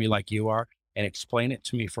across from me, like you are, and explain it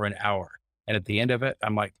to me for an hour. And at the end of it,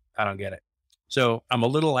 I'm like, I don't get it. So I'm a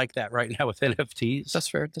little like that right now with NFTs, That's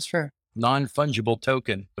fair. That's fair. non-fungible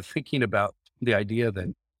token, but thinking about the idea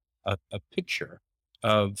that a picture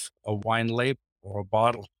of a wine label or a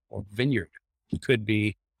bottle or vineyard could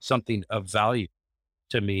be something of value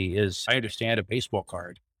to me. Is I understand a baseball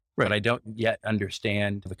card, but Right. I don't yet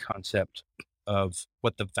understand the concept of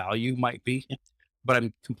what the value might be, but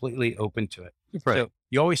I'm completely open to it. Right. So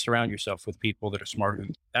you always surround yourself with people that are smarter.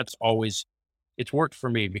 That's always, it's worked for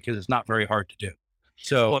me because it's not very hard to do.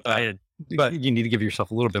 So, Well, but you need to give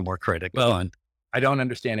yourself a little bit more credit. Go well, on. I don't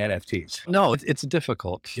understand NFTs. No, it's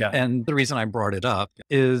difficult. Yeah. And the reason I brought it up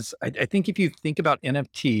is I think if you think about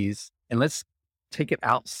NFTs, and let's take it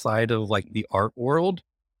outside of like the art world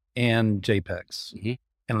and JPEGs, Mhm.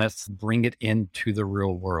 and let's bring it into the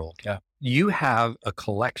real world. Yeah. You have a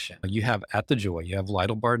collection. You have At the Joy, you have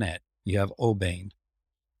Lytle Barnett, you have Aubaine.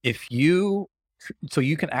 So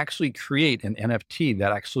you can actually create an NFT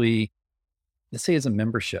that actually, let's say, is a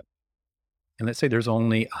membership. And let's say there's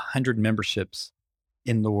only 100 memberships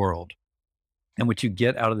in the world. And what you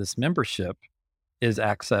get out of this membership is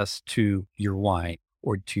access to your wine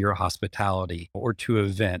or to your hospitality or to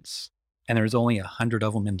events. And there's only 100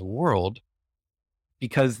 of them in the world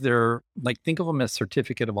because they're like, think of them as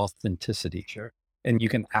certificate of authenticity. Sure. And you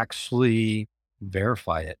can actually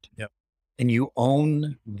verify it. Yep. And you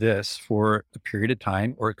own this for a period of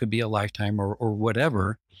time, or it could be a lifetime or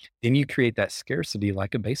whatever. Then you create that scarcity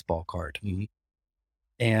like a baseball card. Mhm.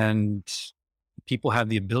 And people have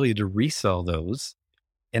the ability to resell those.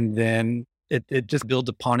 And then it just builds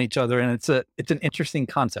upon each other. And it's an interesting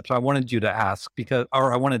concept. So I wanted you to ask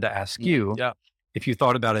I wanted to ask you Yeah. if you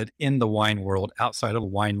thought about it in the wine world outside of a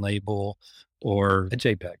wine label or a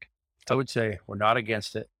JPEG. I would say we're not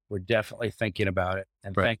against it. We're definitely thinking about it.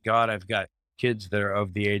 And Right. thank God I've got kids that are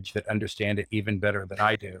of the age that understand it even better than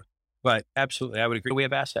I do. But absolutely, I would agree. We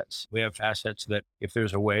have assets. We have assets that if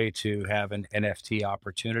there's a way to have an NFT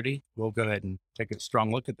opportunity, we'll go ahead and take a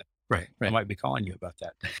strong look at that. Right. I Right. might be calling you about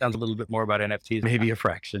that. Sounds a little bit more about NFTs. Maybe a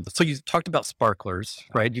fraction. So you talked about sparklers,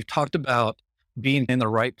 right? You've talked about being in the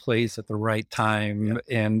right place at the right time. Yeah.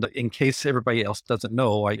 And in case everybody else doesn't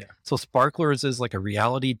know, Yeah. so Sparklers is like a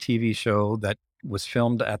reality TV show that was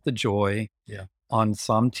filmed at the Joy Yeah. on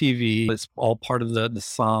SOMM TV. It's all part of the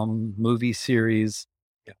SOMM movie series.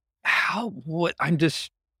 Yeah.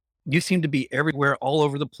 You seem to be everywhere, all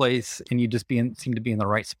over the place, and you just seem to be in the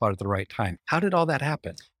right spot at the right time. How did all that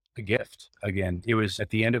happen? A gift. Again, it was at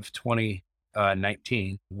the end of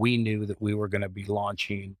 2019. We knew that we were going to be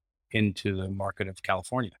launching into the market of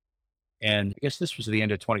California. And I guess this was the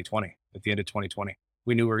end of 2020. At the end of 2020,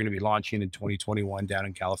 we knew we were going to be launching in 2021 down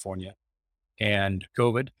in California. And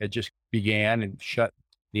COVID had just began and shut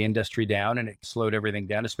the industry down, and it slowed everything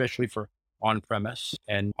down, especially for on-premise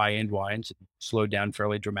and high-end wines. It slowed down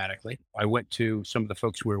fairly dramatically. I went to some of the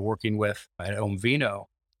folks we were working with at Vino,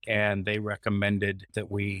 and they recommended that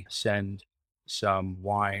we send some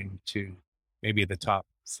wine to maybe the top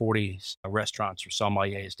 40 restaurants or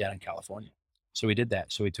sommeliers down in California. So we did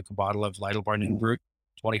that. So we took a bottle of Lytle Barnett Brut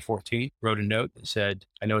 2014, wrote a note that said,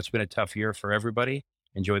 I know it's been a tough year for everybody.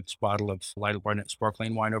 Enjoy this bottle of Lytle Barnett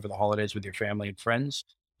sparkling wine over the holidays with your family and friends.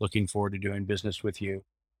 Looking forward to doing business with you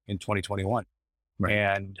in 2021. Right.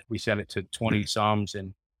 And we sent it to 20 SOMMs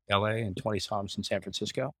in LA and 20 SOMMs in San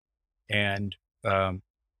Francisco. And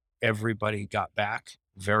everybody got back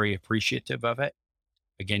very appreciative of it.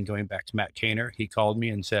 Again, going back to Matt Kaner, he called me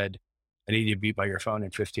and said, I need you to be by your phone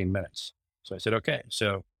in 15 minutes. So I said, okay.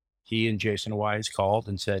 So he and Jason Wise called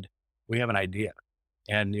and said, we have an idea.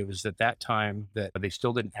 And it was at that time that they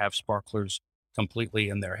still didn't have sparklers completely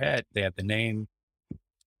in their head. They had the name,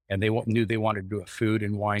 and they knew they wanted to do a food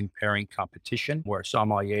and wine pairing competition where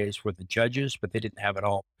sommeliers were the judges, but they didn't have it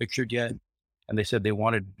all pictured yet. And they said they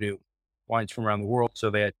wanted to do wines from around the world. So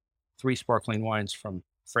they had 3 sparkling wines from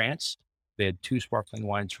France. They had 2 sparkling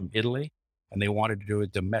wines from Italy, and they wanted to do a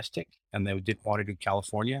domestic, and they didn't want to do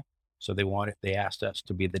California. So they asked us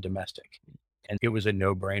to be the domestic. And it was a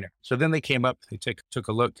no brainer. So then they came up, they took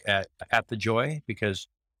a look at the Joy, because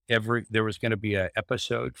there was going to be an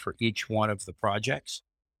episode for each one of the projects.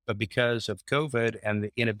 But because of COVID and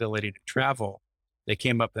the inability to travel, they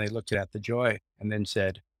came up and they looked at the Joy and then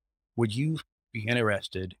said, would you be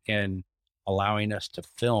interested in allowing us to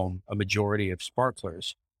film a majority of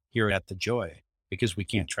sparklers here at the Joy, because we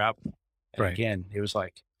can't travel? And Right. again, it was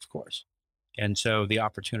like, of course. And so the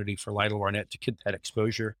opportunity for Lytle Barnett to get that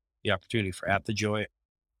exposure, the opportunity for At the Joy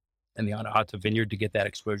and the Anahata Vineyard to get that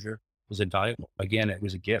exposure was invaluable. Again, it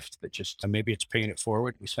was a gift that just, maybe it's paying it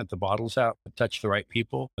forward. We sent the bottles out, touched the right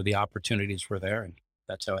people. The opportunities were there, and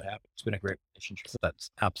that's how it happened. It's been a great relationship.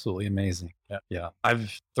 That's absolutely amazing. Yeah. Yeah.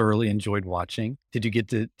 I've thoroughly enjoyed watching. Did you get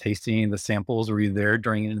to tasting the samples? Were you there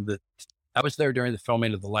during the I was there during the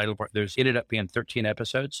filming of the Lytle Barnett. There's ended up being 13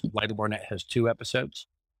 episodes. Lytle Barnett has 2 episodes.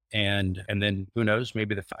 And then who knows,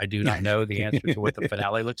 maybe I do not know the answer to what the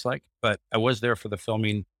finale looks like, but I was there for the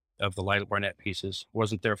filming of the Lytle Barnett pieces.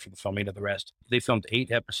 Wasn't there for the filming of the rest. They filmed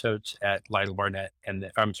 8 episodes at Lytle Barnett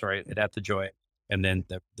I'm sorry, at the Joy. And then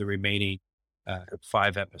the remaining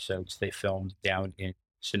 5 episodes they filmed down in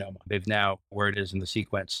Sonoma. They've now, where it is in the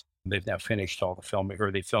sequence, they've now finished all the filming,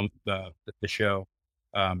 or they filmed the show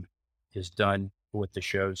is done with the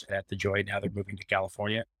shows at the Joy. Now they're moving to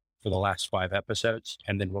California for the last 5 episodes,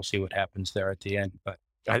 and then we'll see what happens there at the end. But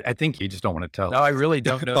I think you just don't want to tell. no, I really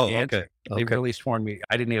don't know the answer. Okay. They really sworn me.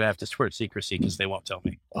 I didn't even have to swear secrecy because they won't tell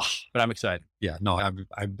me. But I'm excited. Yeah, no,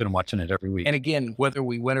 I've been watching it every week. And again, whether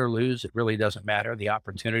we win or lose, it really doesn't matter. The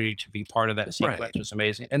opportunity to be part of that sequence was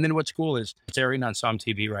amazing. And then what's cool is it's airing on SOMM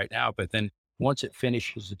TV right now, but then once it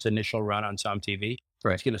finishes its initial run on SOMM TV,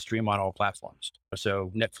 it's going to stream on all platforms.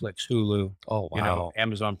 So Netflix, Hulu,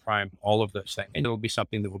 Amazon Prime, all of those things. And it'll be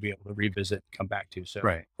something that we'll be able to revisit, come back to. So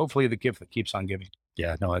hopefully the gift that keeps on giving.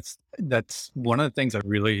 Yeah, no, that's one of the things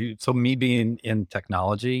so me being in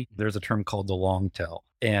technology, there's a term called the long tail,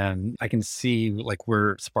 and I can see like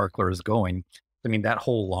where Sparkler is going. I mean, that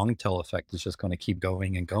whole long tail effect is just going to keep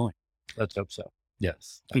going and going. Let's hope so.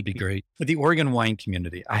 Yes, that'd be great. But the Oregon wine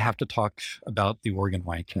community, I have to talk about the Oregon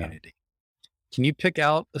wine community. Can you pick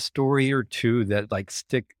out a story or two that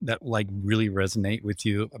really resonate with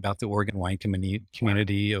you about the Oregon wine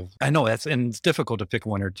community? I know and it's difficult to pick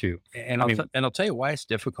one or two. And I'll tell you why it's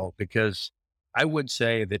difficult, because I would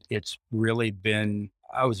say that it's really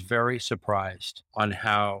I was very surprised on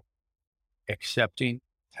how accepting,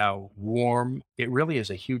 how warm. It really is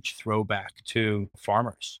a huge throwback to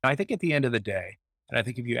farmers. And I think at the end of the day, and I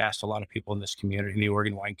think if you asked a lot of people in this community, in the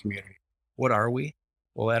Oregon wine community, what are we?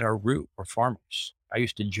 Well, at our root, we're farmers. I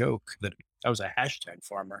used to joke that I was a hashtag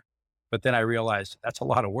farmer, but then I realized that's a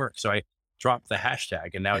lot of work. So I dropped the hashtag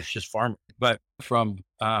and now it's just farmer. But from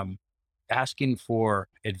asking for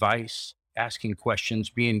advice, asking questions,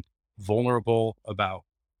 being vulnerable about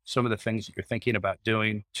some of the things that you're thinking about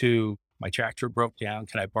doing, to my tractor broke down,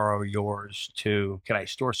 can I borrow yours, to can I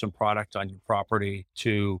store some product on your property,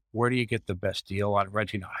 to where do you get the best deal on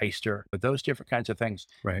renting a heister, but those different kinds of things.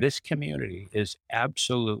 This community is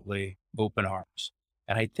absolutely open arms.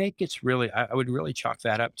 And I think it's really, I would really chalk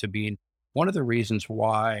that up to being one of the reasons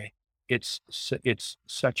why it's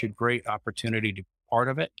such a great opportunity to be part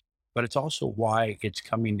of it, but it's also why it's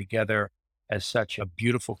coming together as such a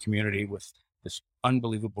beautiful community with this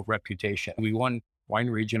unbelievable reputation. We won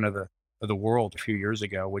wine region of the world a few years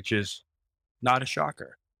ago, which is not a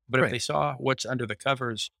shocker. But if they saw what's under the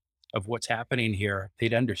covers of what's happening here,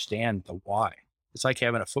 they'd understand the why. It's like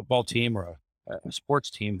having a football team or a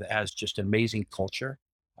sports team that has just an amazing culture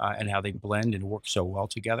and how they blend and work so well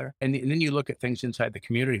together. And then you look at things inside the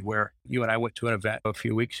community where you and I went to an event a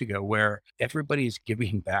few weeks ago where everybody's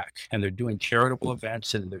giving back and they're doing charitable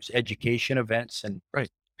events and there's education events and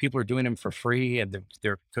people are doing them for free, and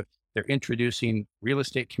they're introducing real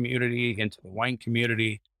estate community into the wine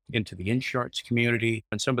community, into the insurance community,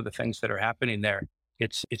 and some of the things that are happening there.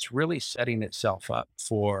 It's really setting itself up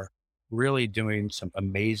for really doing some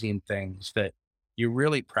amazing things that you're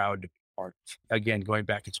really proud to be part of. Again, going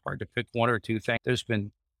back, it's hard to pick one or two things. There's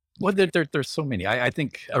so many. I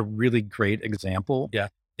think a really great example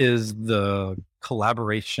is the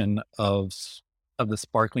collaboration of the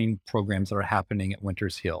sparkling programs that are happening at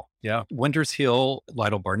Winters Hill. Yeah. Winters Hill,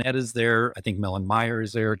 Lytle Barnett is there. I think Mellon Meyer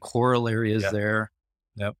is there. Corollary is there.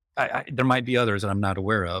 Yep. There might be others that I'm not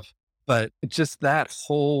aware of, but it's just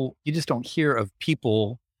you just don't hear of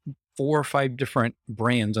people, 4 or 5 different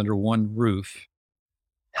brands under one roof,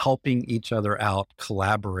 helping each other out,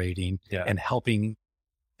 collaborating and helping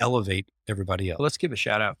elevate everybody else. Well, let's give a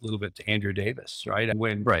shout out a little bit to Andrew Davis, right?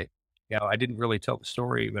 I didn't really tell the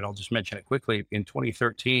story, but I'll just mention it quickly. In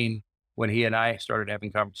 2013, when he and I started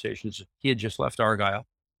having conversations, he had just left Argyle.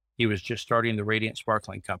 He was just starting the Radiant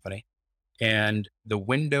Sparkling Company. And the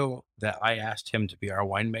window that I asked him to be our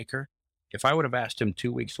winemaker, if I would have asked him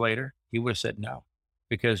 2 weeks later, he would have said no,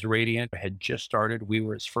 because Radiant had just started. We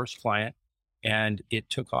were his first client, and it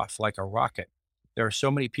took off like a rocket. There are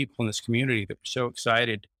so many people in this community that were so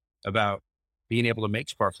excited about being able to make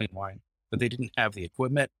sparkling wine, but they didn't have the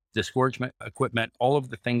equipment, disgorgement equipment, all of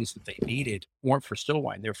the things that they needed weren't for still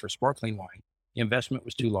wine, they're for sparkling wine. The investment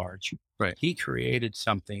was too large. Right. He created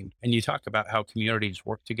something, and you talk about how communities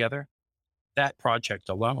work together. That project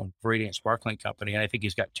alone, Radiant Sparkling Company, and I think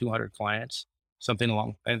he's got 200 clients, something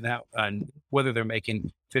along and that. And whether they're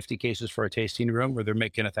making 50 cases for a tasting room or they're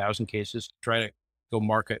making 1,000 cases to try to go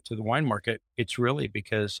market to the wine market, it's really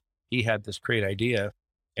because he had this great idea,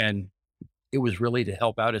 and it was really to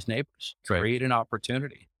help out his neighbors, Right. create an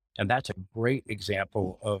opportunity. And that's a great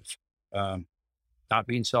example of not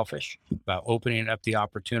being selfish, about opening up the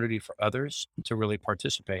opportunity for others to really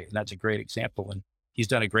participate. And that's a great example. And he's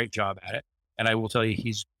done a great job at it. And I will tell you,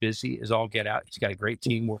 he's busy as all get out. He's got a great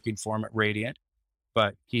team working for him at Radiant,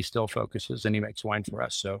 but he still focuses and he makes wine for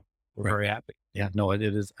us. So we're very happy. Yeah, no, it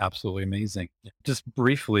is absolutely amazing. Just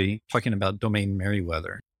briefly talking about Domaine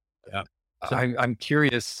Merriweather. Yeah. I'm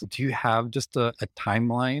curious, do you have just a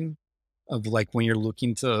timeline of like when you're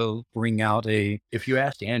looking to bring out If you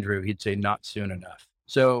asked Andrew, he'd say not soon enough.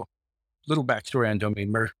 So little backstory on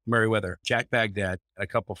Domaine Merriweather. Jack Baghdad and a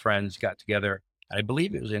couple friends got together. I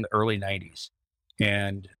believe it was in the early 90s,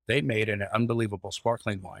 and they made an unbelievable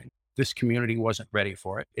sparkling wine. This community wasn't ready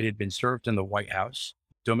for it. It had been served in the White House.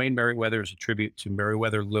 Domaine Merriweather is a tribute to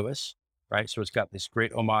Meriwether Lewis, right? So it's got this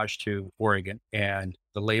great homage to Oregon, and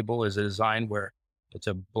the label is a design where it's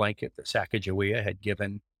a blanket that Sacagawea had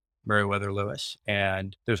given Meriwether Lewis.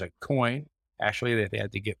 And there's a coin. Actually, they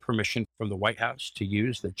had to get permission from the White House to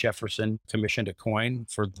use. The Jefferson commissioned a coin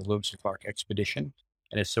for the Lewis and Clark expedition.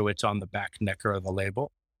 And so it's on the back necker of the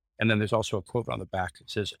label. And then there's also a quote on the back that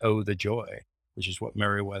says, "Oh, the joy," which is what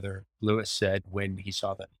Meriwether Lewis said when he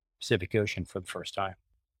saw the Pacific Ocean for the first time.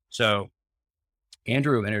 So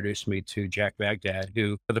Andrew introduced me to Jack Baghdad,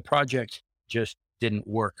 who the project just didn't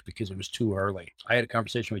work because it was too early. I had a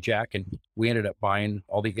conversation with Jack, and we ended up buying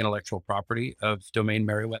all the intellectual property of Domaine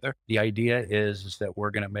Merriweather. The idea is that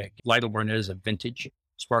we're going to make Lytle Barnett as a vintage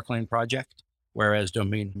sparkling project, whereas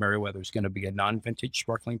Domaine Merriweather is going to be a non-vintage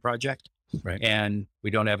sparkling project. Right. And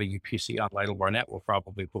we don't have a UPC on Lytle Barnett. We'll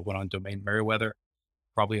probably put one on Domaine Merriweather,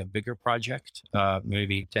 probably a bigger project,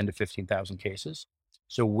 maybe 10 to 15,000 cases.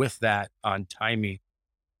 So with that on timing,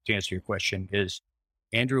 to answer your question, is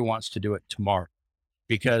Andrew wants to do it tomorrow,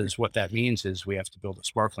 because what that means is we have to build a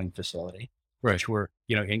sparkling facility, which we're,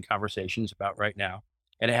 in conversations about right now.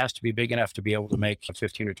 And it has to be big enough to be able to make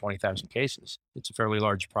 15 or 20,000 cases. It's a fairly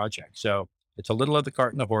large project. So it's a little of the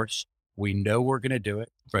cart and the horse. We know we're going to do it.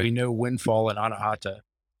 Right. We know Windfall and Anahata,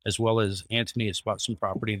 as well as Anthony has bought some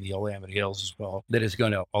property in the Willamette Hills as well, that is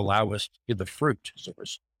going to allow us to get the fruit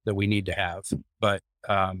source that we need to have. But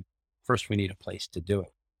first, we need a place to do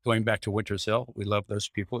it. Going back to Winters Hill, we love those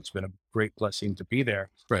people. It's been a great blessing to be there.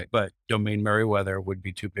 Right. But Domaine Merriweather would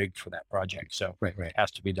be too big for that project. So Right. it has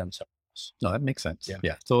to be done somewhere else. No, that makes sense. Yeah.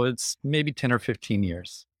 Yeah. So it's maybe 10 or 15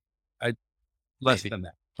 years. Less Maybe. than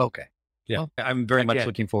that. Okay. Yeah. Well, I'm very much Again,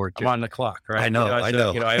 looking forward to I'm it. on the clock, right? I know.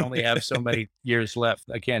 I only have so many years left.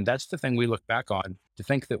 Again, that's the thing we look back on, to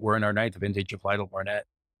think that we're in our 9th vintage of Lytle Barnett.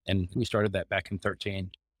 And we started that back in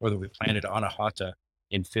 13, or that we planted Anahata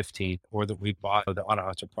in 15, or that we bought the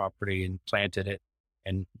Anahata property and planted it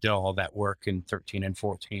and did all that work in 13 and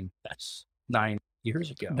 14. That's 9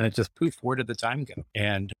 years ago. And it just, Poof, where did the time go?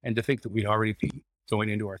 And to think that we'd already be going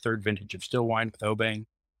into our 3rd vintage of still wine with Aubaine,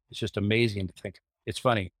 it's just amazing to think. It's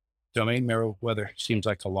funny. Domaine Merriweather seems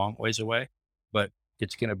like a long ways away, but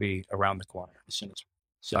it's going to be around the corner as soon as.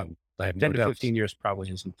 So I have 10 no to doubts. 15 years probably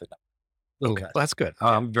isn't the Okay. Well, that's good.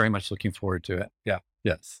 I'm very much looking forward to it. Yeah.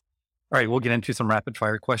 Yes. All right. We'll get into some rapid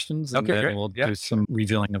fire questions, and Okay, then great. we'll Yeah. do some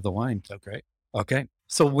revealing of the wine. So great. Okay.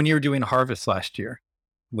 So when you were doing Harvest last year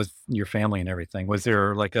with your family and everything, was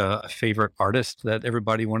there like a favorite artist that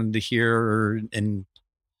everybody wanted to hear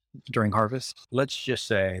during Harvest? Let's just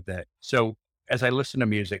say that. So as I listen to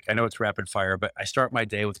music, I know it's rapid fire, but I start my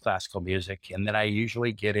day with classical music, and then I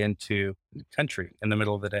usually get into country in the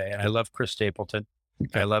middle of the day. And I love Chris Stapleton.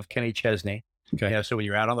 Okay. I love Kenny Chesney. Okay. So when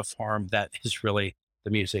you're out on the farm, that is really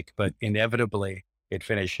the music, but inevitably it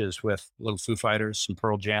finishes with a little Foo Fighters, some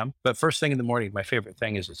Pearl Jam. But first thing in the morning, my favorite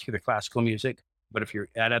thing is it's either classical music, but if you're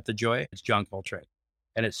at the Joy, it's John Coltrane.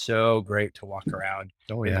 And it's so great to walk around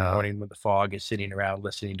Oh in the yeah. morning when the fog is sitting around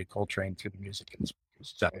listening to Coltrane through the music.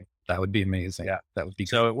 That, that would be amazing. Yeah. That would be great.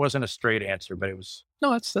 So it wasn't a straight answer, but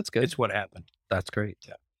No, that's good. it's what happened. That's great.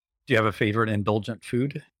 Yeah. Do you have a favorite indulgent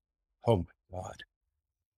food? Oh my God.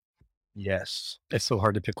 Yes, It's so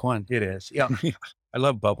hard to pick one. it is. Yeah. I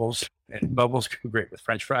love bubbles, and bubbles go great with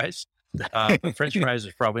French fries. But French fries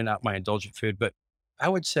is probably not my indulgent food, but I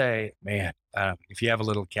would say, man, if you have a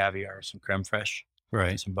little caviar or some creme fraiche and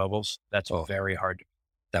Right. some bubbles, that's Oh, very hard.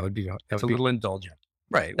 that would be It's a little indulgent.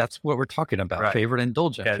 right. That's what we're talking about. Right. Favorite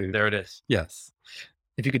indulgent Yeah, food. there it is. Yes.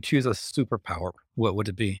 If you could choose a superpower, what would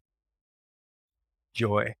it be?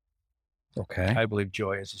 Joy. Okay. I believe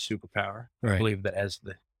joy is a superpower. I Right. believe that as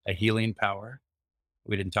a healing power.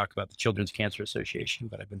 We didn't talk about the Children's Cancer Association,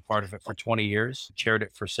 but I've been part of it for 20 years, chaired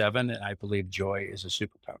it for 7, and I believe joy is a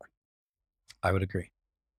superpower. I would agree.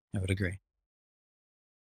 I would agree.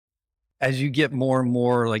 As you get more and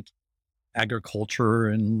more like agriculture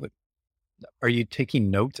and are you taking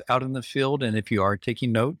notes out in the field? And if you are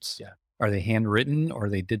taking notes, Yeah. are they handwritten or are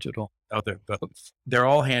they digital? Oh, they're both. They're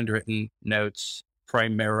all handwritten notes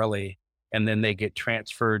primarily, and then they get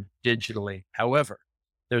transferred digitally. However,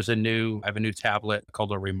 I have a new tablet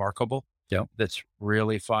called a Remarkable. Yep. That's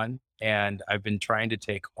really fun. And I've been trying to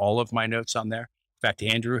take all of my notes on there. In fact,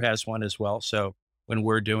 Andrew has one as well. So when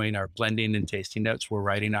we're doing our blending and tasting notes, we're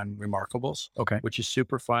writing on Remarkables, Okay. which is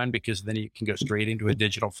super fun because then you can go straight into a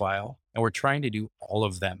digital file. And we're trying to do all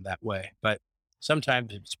of them that way. But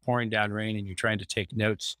sometimes if it's pouring down rain and you're trying to take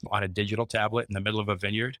notes on a digital tablet in the middle of a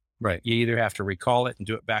vineyard, Right. you either have to recall it and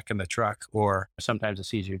do it back in the truck, or sometimes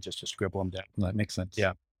it's easier just to scribble them down. That makes sense.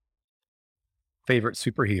 Yeah. Favorite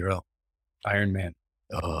superhero? Iron Man.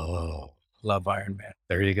 Oh, Love Iron Man.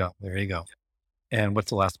 there you go. There you go. And what's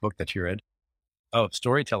the last book that you read? Oh,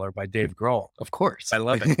 Storyteller by Dave Grohl. Of course. I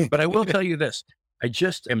love it. But I will tell you this. I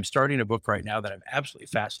just am starting a book right now that I'm absolutely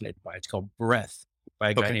fascinated by. It's called Breath by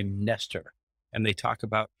a guy Okay. named Nestor. And they talk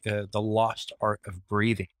about the lost art of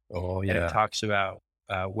breathing. Oh, And it yeah. talks about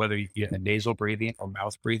whether you get nasal breathing or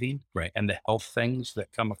mouth breathing, Right. and the health things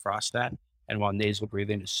that come across that. And while nasal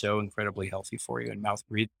breathing is so incredibly healthy for you, and mouth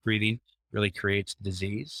breathing really creates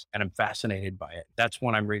disease, and I'm fascinated by it. That's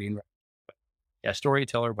one I'm reading. Yeah,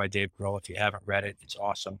 Storyteller by Dave Grohl. If you haven't read it, it's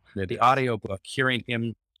awesome. The audiobook, hearing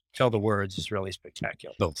him tell the words is really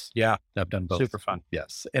spectacular. Both. Yeah, I've done both. super fun.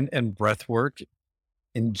 Yes. And breath work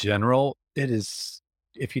in general, it is,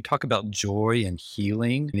 if you talk about joy and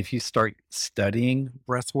healing, and if you start studying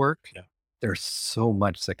breath work, Yeah. there's so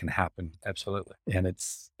much that can happen. Absolutely. And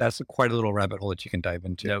that's quite a little rabbit hole that you can dive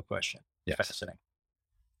into. No question. Yes. Fascinating.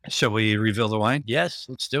 Shall we reveal the wine? Yes,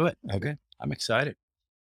 let's do it. Okay. I'm excited.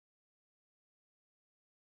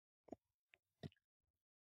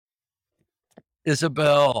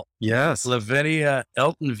 Isabel, Yes. Lavinia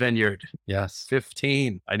Elton Vineyard, Yes.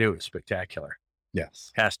 15. I knew it was spectacular.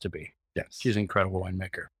 Yes. Has to be. Yes. She's an incredible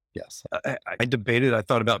winemaker. Yes. I debated. I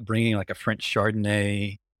thought about bringing like a French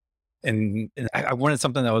Chardonnay, and I wanted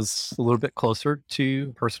something that was a little bit closer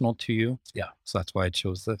to personal to you. Yeah. So that's why I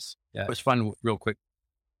chose this. Yeah. It was fun, real quick.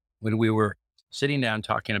 When we were sitting down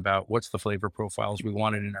talking about what's the flavor profiles we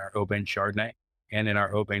wanted in our Aubaine Chardonnay and in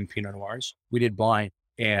our Aubaine Pinot Noirs, we did blind.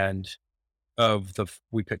 And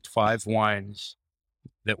we picked 5 wines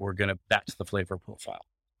that were that's the flavor profile.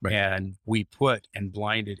 Right. And we put and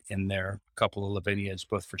blinded in there a couple of Lavinias,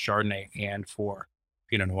 both for Chardonnay and for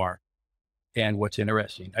Pinot Noir. And what's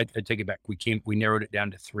interesting, I take it back. We narrowed it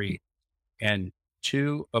down to 3, and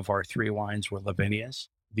 2 of our 3 wines were Lavinias.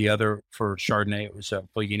 The other for Chardonnay, it was a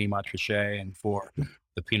Puligny Montrachet, and for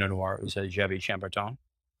the Pinot Noir, it was a Javis Chambertin.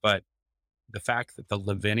 But the fact that the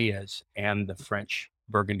Lavinias and the French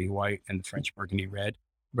Burgundy White and the French Burgundy Red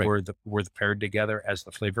Right. were paired together as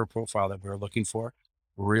the flavor profile that we were looking for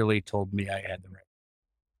really told me I had the right.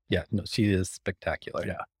 Yeah. No, she is spectacular.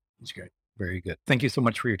 Yeah, it's great. Very good. Thank you so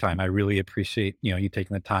much for your time. I really appreciate, you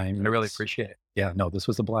taking the time. I really appreciate it. Yeah. No, this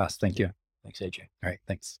was a blast. Thank you. Thanks, AJ. All right.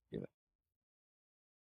 Thanks.